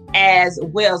you as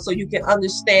well, so you can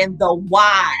understand the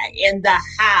why and the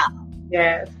how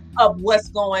of what's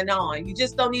going on. You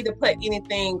just don't need to put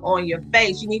anything on your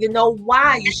face. You need to know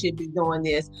why you should be doing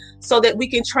this, so that we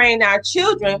can train our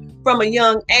children from a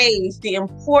young age the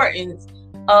importance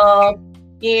of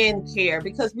skin care,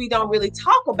 because we don't really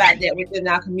talk about that within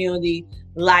our community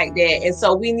like that. And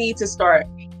so we need to start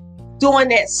doing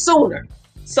that sooner,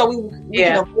 so we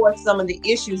can avoid some of the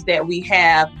issues that we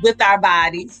have with our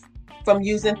bodies from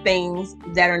using things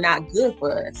that are not good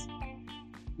for us.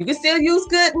 You can still use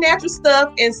good natural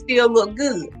stuff and still look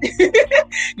good. You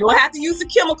don't have to use the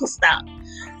chemical stuff.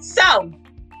 So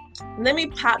let me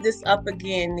pop this up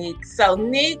again, Nick. So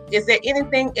Nick, is there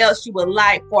anything else you would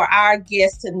like for our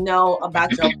guests to know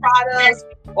about your products,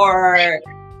 or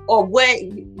what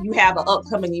you have an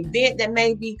upcoming event that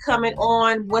may be coming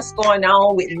on? What's going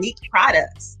on with Nick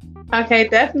Products? Okay,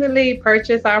 definitely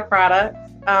purchase our products.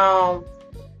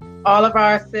 All of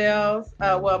our sales,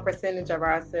 percentage of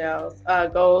our sales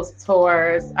goes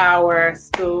towards our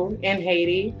school in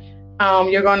Haiti.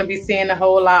 You're going to be seeing a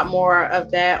whole lot more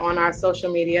of that on our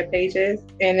social media pages,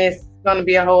 and it's going to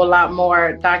be a whole lot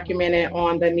more documented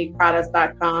on the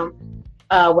neatproducts.com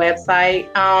website.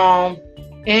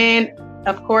 And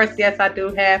of course, yes, I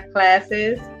do have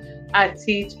classes. I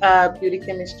teach beauty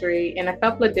chemistry in a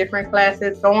couple of different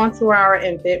classes. Go on to our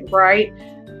Eventbrite.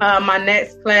 My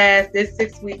next class, this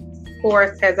 6-week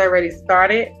course has already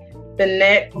started. The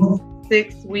next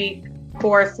 6-week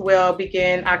course will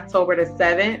begin October the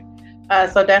 7th.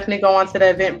 So definitely go on to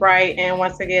the Eventbrite. And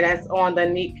once again, that's on the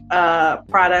Neat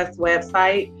Products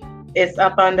website. It's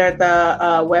up under the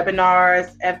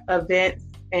webinars, events,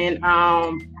 and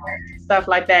stuff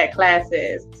like that,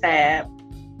 classes tab.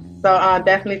 So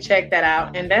definitely check that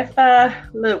out. And that's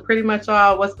pretty much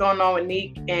all what's going on with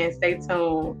Neat. And stay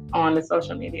tuned on the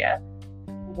social media.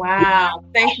 Wow,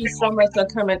 thank you so much for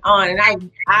coming on. And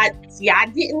I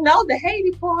didn't know the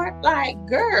Haiti part. Like,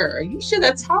 girl, you should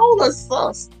have told us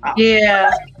some stuff.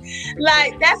 Yeah.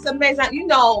 Like, that's amazing. You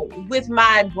know, with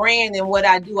my brand and what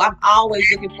I do, I'm always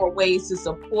looking for ways to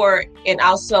support and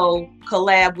also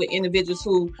collab with individuals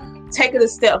who take it a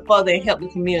step further and help the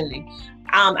community.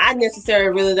 I necessarily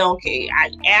really don't care.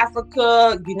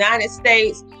 Africa, United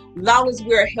States, long as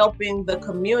we're helping the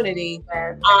community,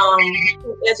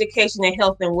 education and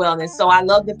health and wellness. So I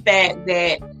love the fact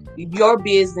that your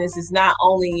business is not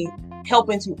only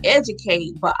helping to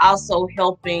educate, but also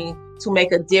helping to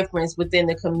make a difference within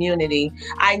the community.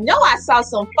 I know I saw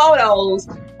some photos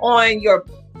on your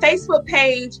Facebook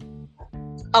page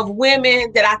of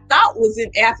women that I thought was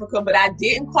in Africa, but I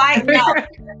didn't quite know.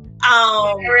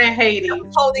 We're in Haiti.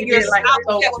 Holding your soap,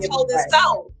 that was holding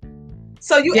soap.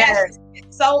 So you actually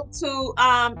sold to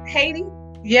Haiti?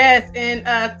 Yes, and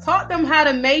taught them how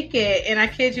to make it. And I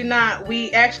kid you not,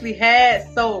 we actually had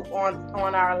soap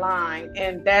on our line,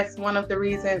 and that's one of the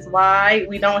reasons why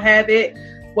we don't have it.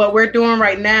 What we're doing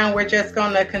right now, we're just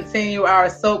going to continue our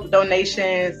soap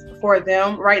donations for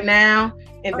them right now,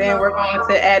 and then we're going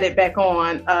to add it back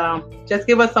on. Just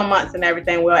give us some months and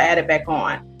everything, we'll add it back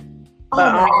on.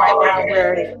 But right now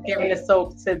we're giving the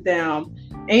soap to them.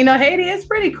 And you know, Haiti is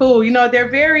pretty cool. You know,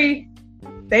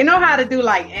 they know how to do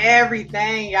like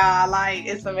everything, y'all. Like,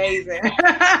 it's amazing.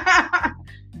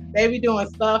 They be doing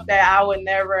stuff that I would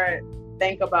never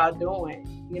think about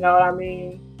doing. You know what I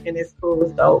mean? And it's cool.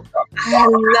 It's dope. I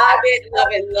love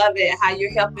it. How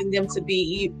you're helping them to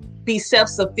be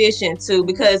self-sufficient too,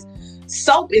 because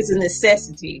soap is a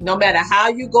necessity. No matter how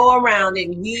you go around it,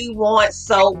 we want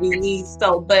soap, we need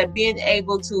soap. But being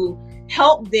able to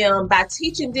help them by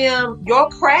teaching them your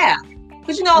craft.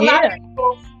 Because you know, a lot of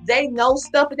people, they know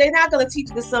stuff, but they're not going to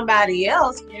teach it to somebody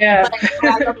else. Yeah. But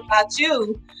what I love about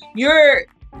you, you're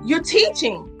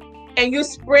teaching and you're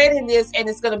spreading this, and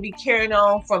it's going to be carrying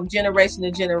on from generation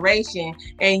to generation.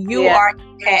 And you are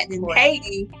impacting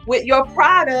Haiti with your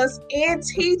products and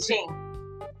teaching.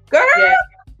 girl.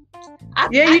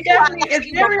 Yeah. You definitely.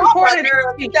 It's very important.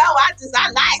 Girl. You know,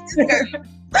 I like this girl.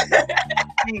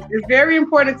 It's very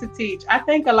important to teach. I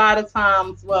think a lot of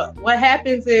times what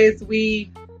happens is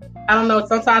I don't know,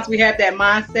 sometimes we have that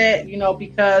mindset, you know,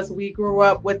 because we grew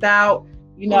up without,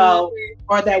 you know,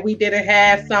 or that we didn't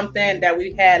have something, that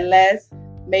we had less.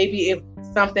 Maybe if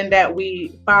something that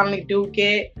we finally do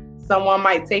get, someone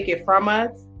might take it from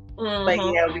us. But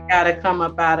yeah, we got to come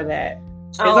up out of that.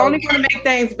 It's only going to make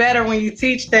things better when you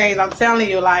teach things. I'm telling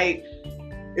you, like,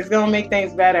 it's going to make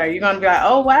things better. You're going to be like,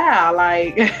 oh, wow,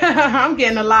 like, I'm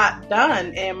getting a lot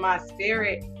done, and my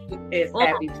spirit is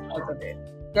happy because of it.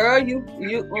 Girl,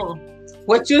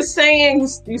 what you're saying,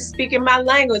 you speaking my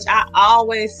language. I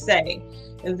always say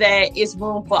that it's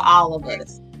room for all of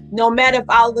us. No matter if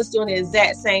all of us doing the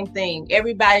exact same thing,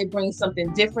 everybody brings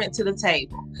something different to the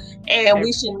table. And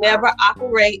we should never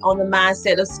operate on the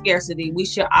mindset of scarcity. We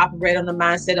should operate on the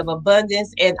mindset of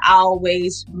abundance and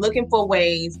always looking for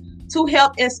ways to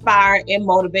help inspire and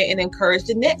motivate and encourage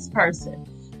the next person.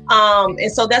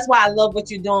 And so that's why I love what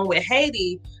you're doing with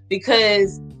Haiti,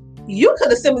 because you could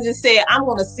have simply just said, I'm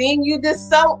going to send you this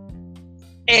soap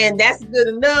and that's good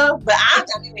enough. But I'm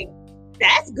not even,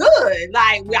 that's good.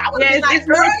 Like, I would be like,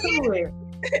 girl,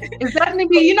 it's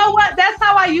definitely, you know what? That's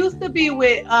how I used to be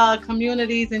with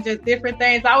communities and just different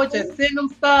things. I would just send them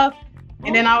stuff.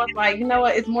 And then I was like, you know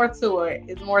what? It's more to it.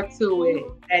 It's more to it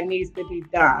that needs to be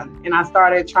done. And I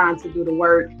started trying to do the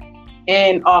work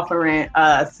and offering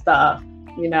stuff,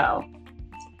 you know.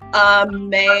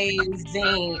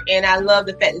 Amazing. And I love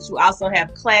the fact that you also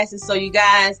have classes. So you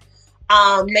guys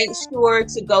make sure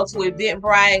to go to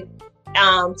Eventbrite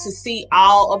to see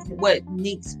all of what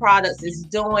Neek's Products is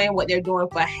doing, what they're doing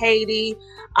for Haiti,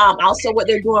 also what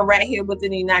they're doing right here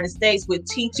within the United States with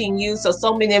teaching you.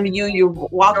 So many of you're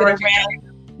walking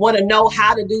around, want to know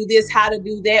how to do this, how to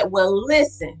do that. Well,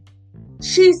 listen,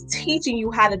 she's teaching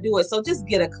you how to do it. So just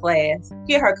get a class,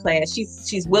 get her class.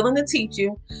 She's willing to teach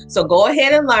you. So go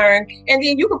ahead and learn. And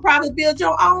then you could probably build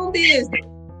your own business.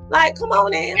 Like, come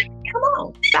on in. Come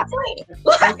on, stop playing.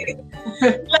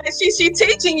 Like she's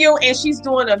teaching you, and she's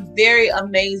doing a very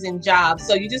amazing job.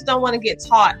 So you just don't want to get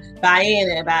taught by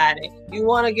anybody. You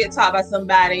want to get taught by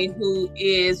somebody who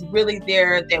is really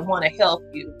there that want to help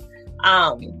you.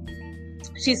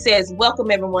 She says,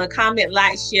 welcome everyone. Comment,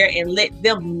 like, share, and let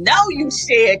them know you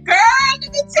shared. Girl,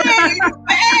 let me tell you,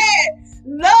 man.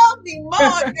 Love me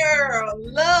more, girl.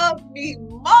 Love me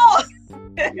more.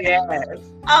 Yes.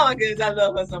 Oh my goodness, I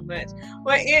love her so much.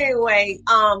 Well, anyway,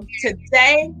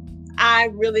 today I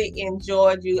really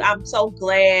enjoyed you. I'm so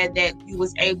glad that you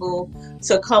was able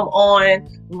to come on.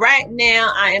 Right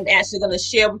now, I am actually going to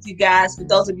share with you guys, for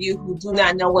those of you who do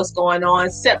not know what's going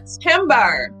on,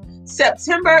 September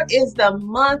is the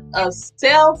month of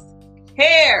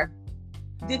self-care.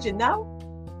 Did you know?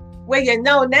 Well, you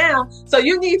know now. So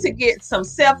you need to get some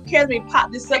self-care. Let me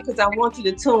pop this up because I want you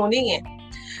to tune in.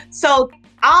 So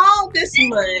all this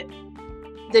month,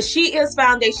 the She Is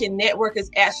Foundation Network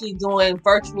is actually doing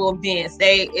virtual events.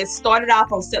 It started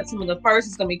off on September the 1st.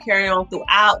 It's going to be carrying on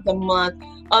throughout the month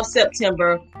of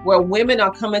September, where women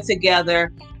are coming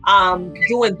together,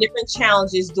 doing different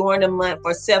challenges during the month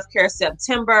for Self-Care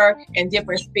September and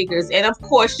different speakers. And of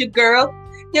course, your girl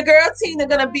Tina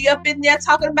going to be up in there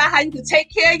talking about how you can take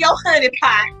care of your honey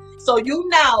pot. So you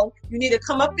know you need to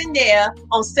come up in there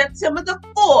on September the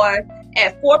 4th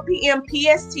at 4 p.m.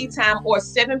 PST time or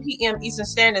 7 p.m. Eastern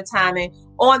Standard Time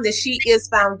on the She Is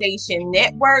Foundation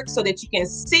Network, so that you can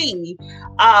see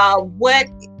what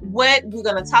we're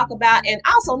going to talk about. And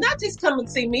also not just come and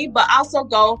see me, but also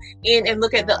go in and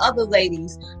look at the other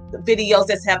ladies' videos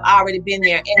that have already been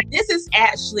there. And this is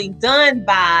actually done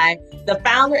by the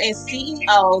founder and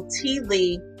CEO, T.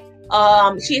 Lee.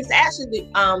 She is actually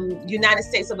the United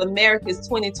States of America's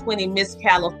 2020 Miss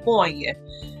California.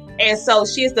 And so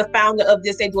she is the founder of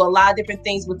this. They do a lot of different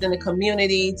things within the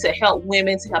community to help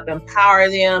women, to help empower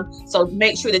them. So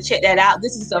make sure to check that out.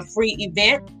 This is a free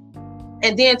event.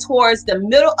 And then towards the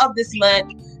middle of this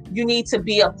month, you need to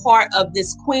be a part of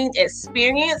this Queen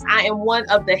Experience. I am one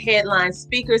of the headline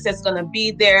speakers that's going to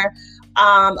be there,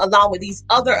 along with these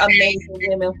other amazing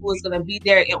women who is going to be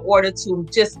there in order to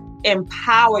just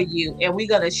empower you. And we're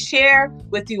going to share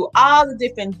with you all the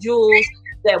different jewels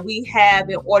that we have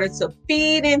in order to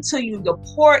feed into you, to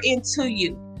pour into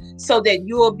you, so that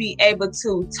you will be able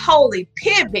to totally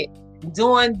pivot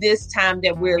during this time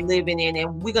that we're living in.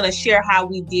 And we're going to share how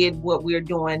we did what we're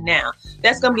doing now.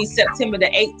 That's going to be September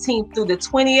the 18th through the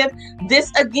 20th.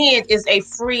 This, again, is a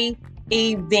free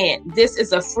event. This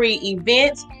is a free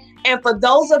event. And for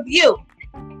those of you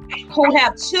who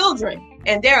have children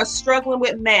and they're struggling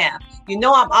with math. You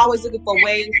know, I'm always looking for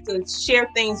ways to share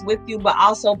things with you, but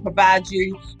also provide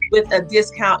you with a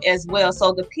discount as well.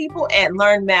 So the people at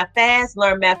Learn Math Fast,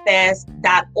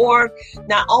 learnmathfast.org,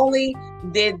 not only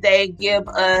did they give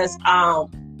us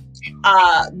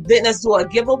didn't us do a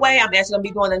giveaway. I'm actually going to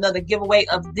be doing another giveaway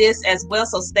of this as well.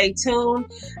 So stay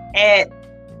tuned at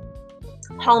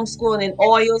Homeschooling and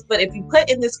Oils. But if you put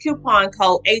in this coupon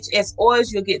code HS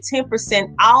Oils, you'll get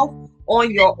 10% off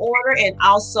on your order and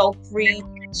also free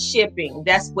shipping.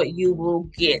 That's what you will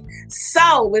get.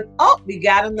 So we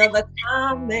got another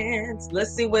comment.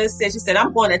 Let's see what it says. She said,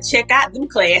 I'm going to check out them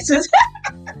classes.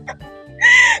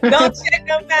 Go check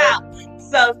them out.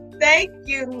 So thank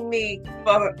you, Nick,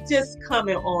 for just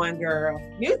coming on, girl.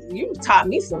 You taught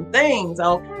me some things,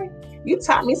 okay? You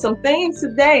taught me some things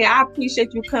today. I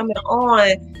appreciate you coming on.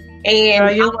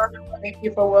 And thank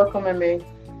you for welcoming me.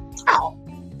 Oh,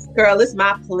 girl, it's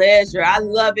my pleasure. I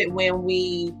love it when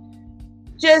we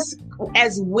just,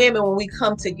 as women, when we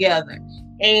come together.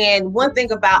 And one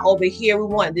thing about over here, we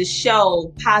want to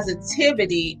show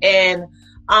positivity and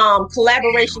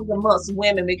collaborations amongst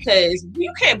women, because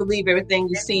you can't believe everything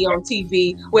you see on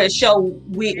TV where it show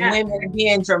women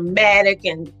being dramatic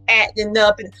and acting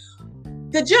up, and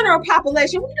the general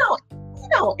population, we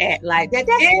don't act like that.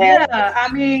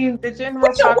 I mean, the general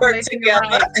population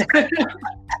together.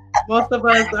 Most of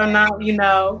us are not,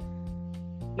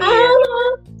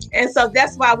 And so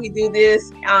that's why we do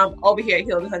this over here at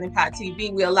Heal the Honey Pot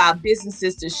TV. We allow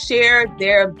businesses to share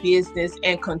their business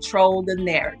and control the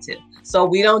narrative. So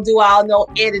we don't do no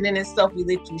editing and stuff. We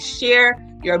let you share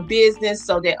your business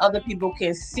so that other people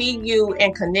can see you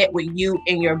and connect with you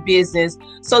and your business,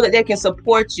 so that they can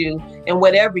support you in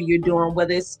whatever you're doing,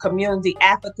 whether it's community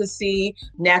advocacy,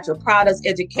 natural products,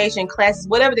 education classes,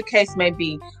 whatever the case may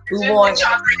be. We want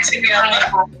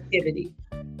positivity.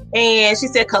 And she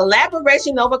said,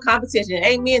 collaboration over competition.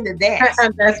 Amen to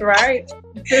that. That's right.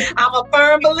 I'm a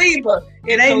firm believer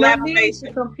in collaboration.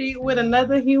 To compete with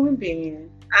another human being.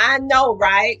 I know,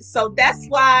 right? So that's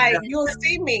why you'll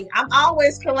see me. I'm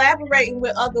always collaborating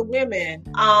with other women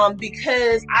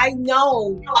because I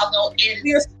know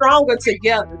we're stronger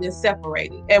together than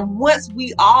separated. And once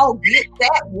we all get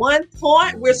that one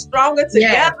point, we're stronger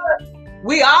together.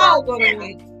 We all going to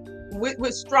win.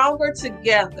 We're stronger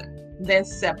together than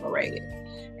separated.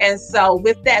 And so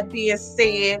with that being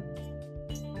said,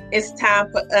 it's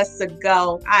time for us to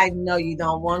go. I know you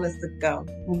don't want us to go,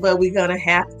 but we're going to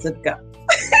have to go.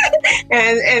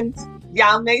 and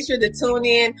y'all make sure to tune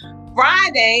in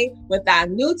Friday with our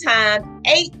new time,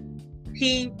 8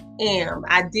 p.m.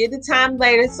 I did the time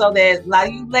later so that a lot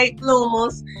of you late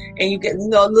bloomers and you get a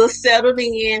little settled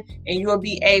in and you'll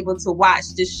be able to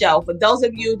watch the show. For those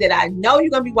of you that I know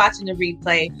you're going to be watching the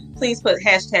replay, please put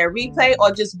hashtag replay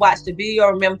or just watch the video.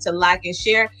 Remember to like and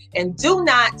share, and do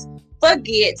not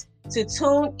forget to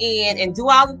tune in and do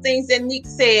all the things that Nick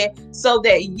said so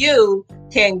that you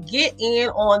can get in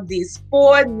on these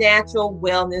 4 natural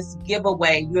wellness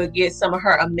giveaway. You'll get some of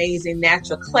her amazing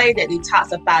natural clay that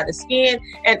detoxify the skin.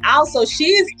 And also she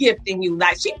is gifting you,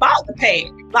 like she bought the pad,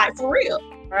 like for real.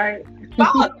 Right.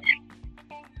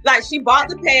 Like she bought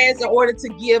the pads in order to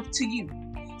give to you.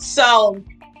 So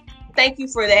thank you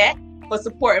for that, for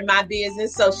supporting my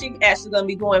business. So she actually going to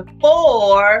be doing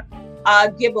 4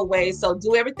 giveaways. So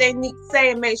do everything Nick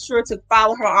say and make sure to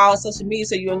follow her on all social media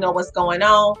so you'll know what's going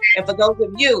on. And for those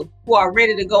of you who are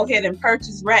ready to go ahead and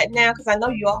purchase right now, because I know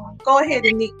you all, go ahead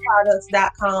to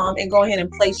neatproducts.com and go ahead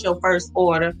and place your first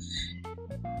order.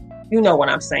 You know what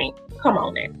I'm saying. Come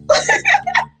on now.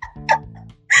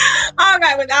 All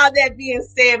right, with all that being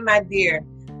said, my dear,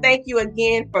 thank you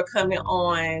again for coming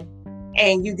on,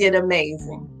 and you did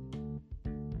amazing.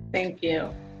 Thank you.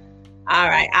 All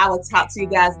right. I will talk to you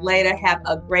guys later. Have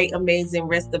a great, amazing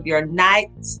rest of your night.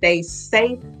 Stay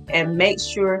safe and make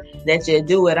sure that you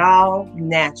do it all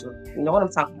natural. You know what I'm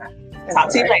talking about. That's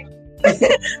talk to you later.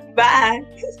 Bye.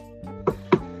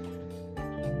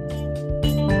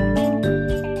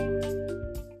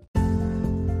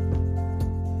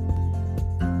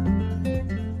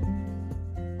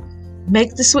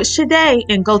 Make the switch today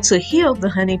and go to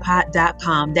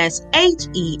healthehoneypot.com. That's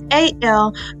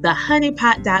HEAL,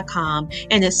 thehoneypot.com,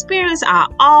 and experience our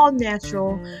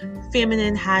all-natural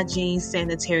feminine hygiene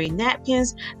sanitary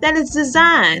napkins that is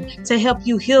designed to help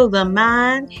you heal the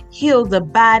mind, heal the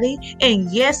body,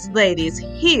 and yes, ladies,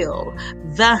 heal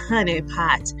the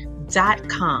honeypot.com.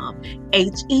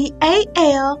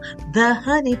 HEAL,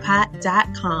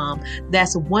 thehoneypot.com.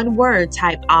 That's one word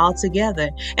typed all together.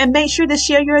 And make sure to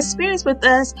share your experience with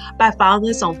us by following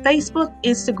us on Facebook,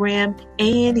 Instagram,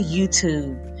 and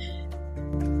YouTube.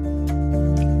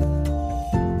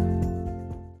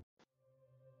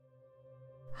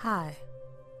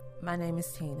 My name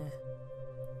is Tina.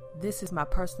 This is my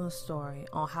personal story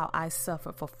on how I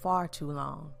suffered for far too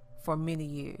long, for many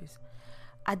years.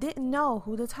 I didn't know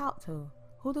who to talk to,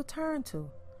 who to turn to.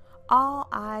 All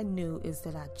I knew is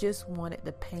that I just wanted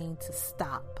the pain to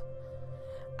stop.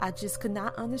 I just could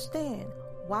not understand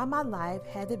why my life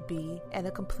had to be at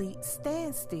a complete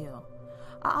standstill.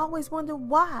 I always wondered,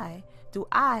 why do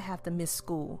I have to miss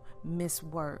school, miss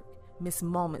work, miss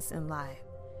moments in life?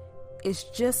 It's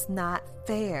just not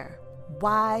fair.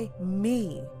 Why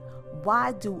me?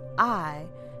 Why do I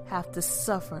have to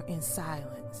suffer in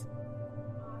silence?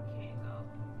 I can't go.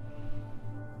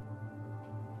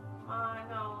 I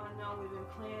know we've been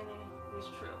planning this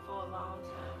trip for a long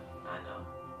time. I know.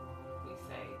 We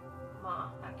say,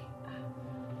 Mom, I can't.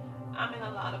 I'm in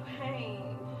a lot of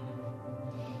pain.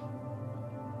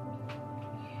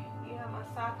 Yeah, my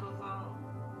cycle's on.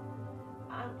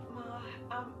 I have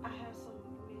so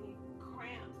many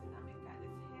cramps and I've got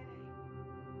this headache.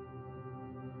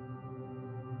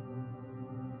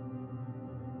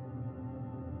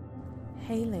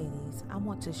 Hey ladies, I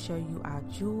want to show you our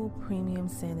Jewel Premium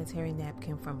Sanitary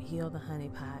Napkin from Heal the Honey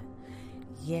Pot.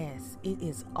 Yes, it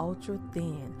is ultra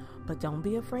thin, but don't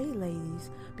be afraid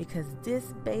ladies, because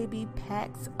this baby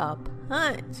packs a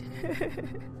punch.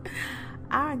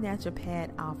 Our natural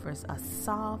pad offers a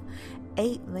soft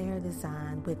 8-layer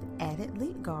design with added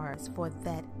leak guards for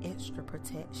that extra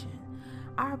protection.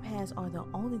 Our pads are the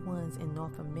only ones in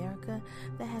North America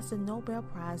that has the Nobel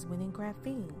Prize winning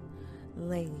graphene.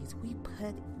 Ladies, we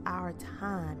put our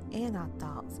time and our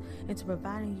thoughts into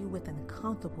providing you with an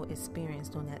comfortable experience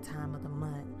during that time of the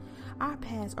month. Our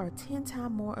pads are 10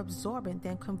 times more absorbent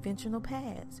than conventional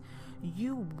pads.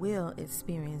 You will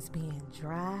experience being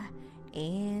dry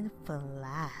and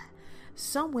fly.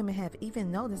 Some women have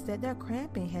even noticed that their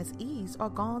cramping has eased or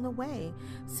gone away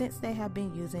since they have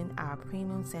been using our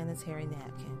premium sanitary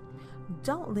napkin.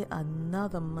 Don't let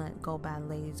another month go by,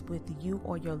 ladies, with you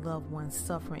or your loved ones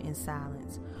suffering in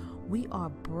silence. We are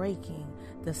breaking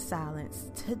the silence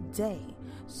today.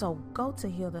 So go to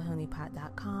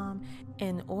healthehoneypot.com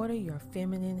and order your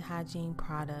feminine hygiene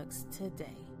products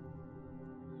today.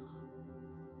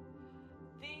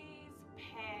 These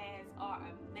pads are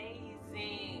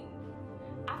amazing.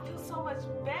 I feel so much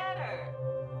better.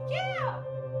 Yeah,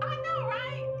 I know,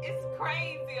 right? It's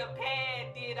crazy a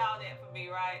pad did all that for me,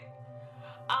 right?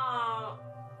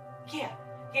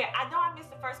 Yeah, I know I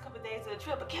missed the first couple of days of the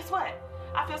trip, but guess what?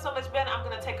 I feel so much better. I'm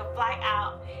going to take a flight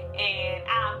out and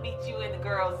I'll meet you and the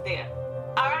girls there.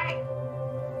 All right?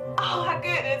 Oh my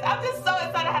goodness. I'm just so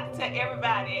excited. I have to tell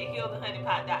everybody at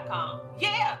healthehoneypot.com.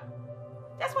 Yeah,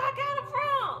 that's where I got them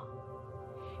from.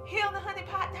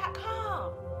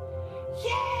 Healthehoneypot.com.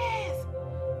 Yes,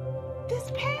 this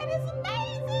pad is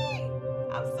amazing.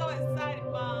 I'm so excited,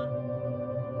 Mom.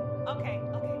 Okay.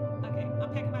 I'm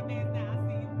packing my bags now. I'll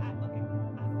see you. I'll see you.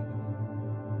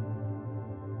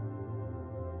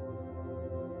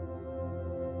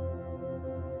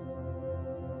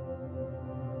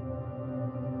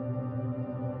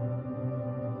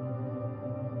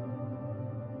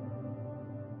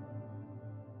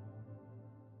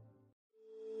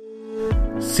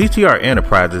 CTR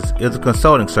Enterprises is a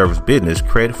consulting service business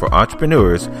created for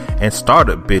entrepreneurs and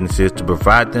startup businesses to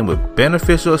provide them with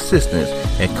beneficial assistance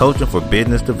and coaching for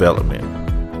business development.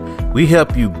 We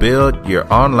help you build your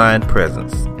online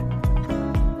presence.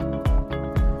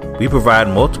 We provide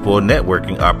multiple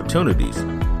networking opportunities.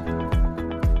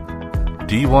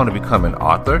 Do you want to become an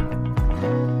author?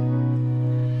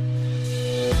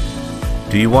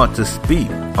 Do you want to speak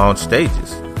on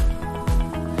stages?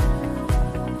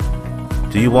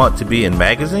 Do you want to be in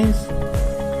magazines?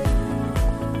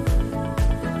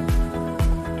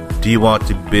 Do you want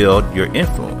to build your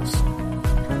influence?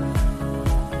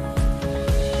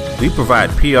 We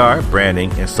provide PR,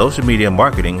 branding, and social media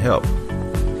marketing help.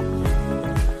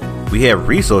 We have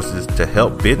resources to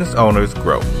help business owners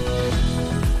grow.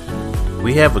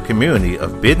 We have a community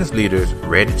of business leaders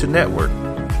ready to network.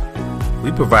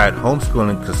 We provide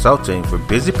homeschooling consulting for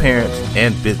busy parents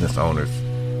and business owners.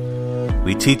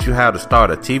 We teach you how to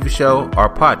start a TV show or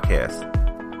podcast.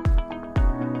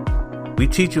 We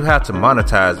teach you how to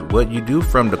monetize what you do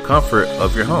from the comfort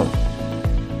of your home.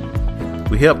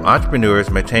 We help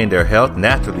entrepreneurs maintain their health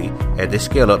naturally as they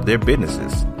scale up their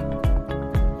businesses.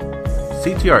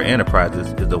 CTR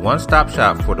Enterprises is the one-stop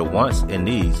shop for the wants and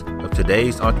needs of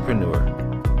today's entrepreneur.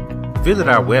 Visit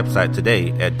our website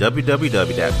today at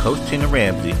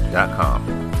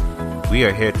www.CoachTinaRamsey.com. We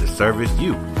are here to service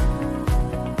you.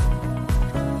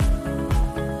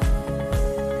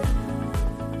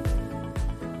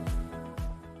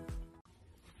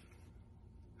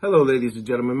 Hello, ladies and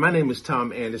gentlemen. My name is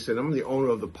Tom Anderson. I'm the owner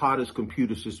of the Potters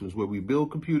Computer Systems, where we build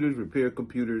computers, repair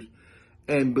computers,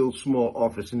 and build small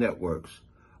office networks.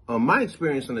 My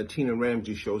experience on the Tina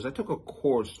Ramsey show is I took a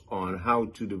course on how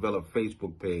to develop a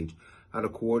Facebook page, how to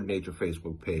coordinate your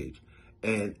Facebook page,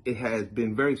 and it has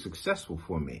been very successful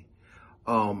for me.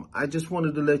 I just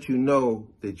wanted to let you know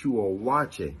that you are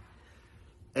watching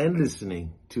and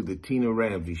listening to the Tina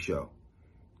Ramsey show.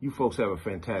 You folks have a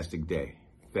fantastic day.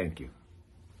 Thank you.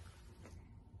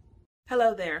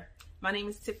 Hello there. My name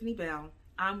is Tiffany Bell.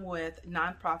 I'm with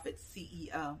Nonprofit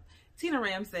CEO. Tina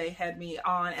Ramsey had me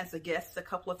on as a guest a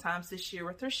couple of times this year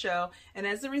with her show, and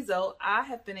as a result, I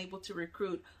have been able to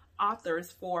recruit authors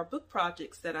for book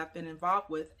projects that I've been involved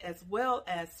with, as well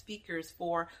as speakers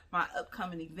for my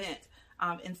upcoming event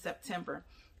in September.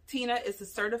 Tina is a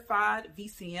certified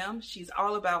VCM. She's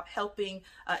all about helping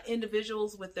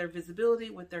individuals with their visibility,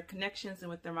 with their connections, and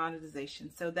with their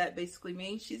monetization. So that basically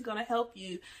means she's going to help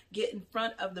you get in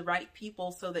front of the right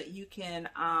people so that you can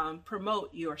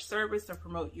promote your service or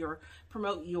promote your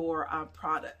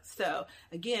product. So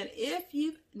again, if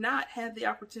you've not had the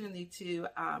opportunity to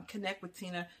connect with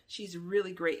Tina, she's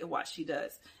really great at what she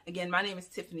does. Again, my name is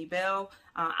Tiffany Bell.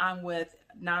 I'm with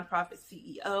Nonprofit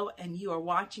CEO, and you are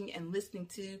watching and listening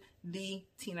to the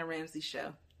Tina Ramsey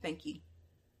Show. Thank you.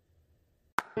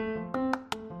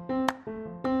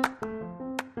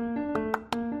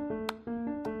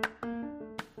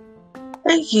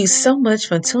 Thank you so much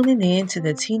for tuning in to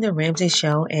the Tina Ramsey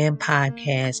Show and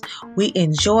podcast. We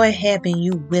enjoy having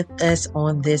you with us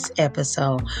on this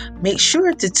episode. Make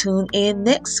sure to tune in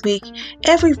next week,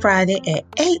 every Friday at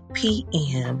 8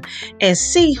 p.m. and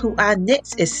see who our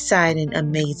next exciting,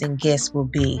 amazing guest will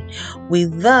be. We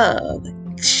love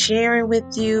sharing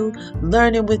with you,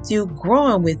 learning with you,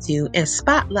 growing with you, and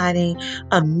spotlighting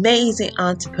amazing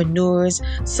entrepreneurs,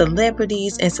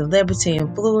 celebrities, and celebrity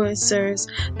influencers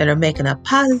that are making a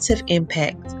positive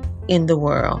impact in the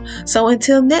world. So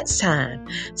until next time,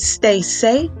 stay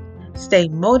safe, stay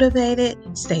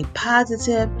motivated, stay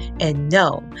positive, and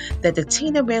know that the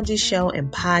Tina Ramsey Show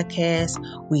and podcast,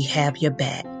 we have your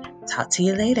back. Talk to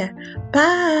you later.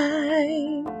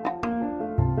 Bye.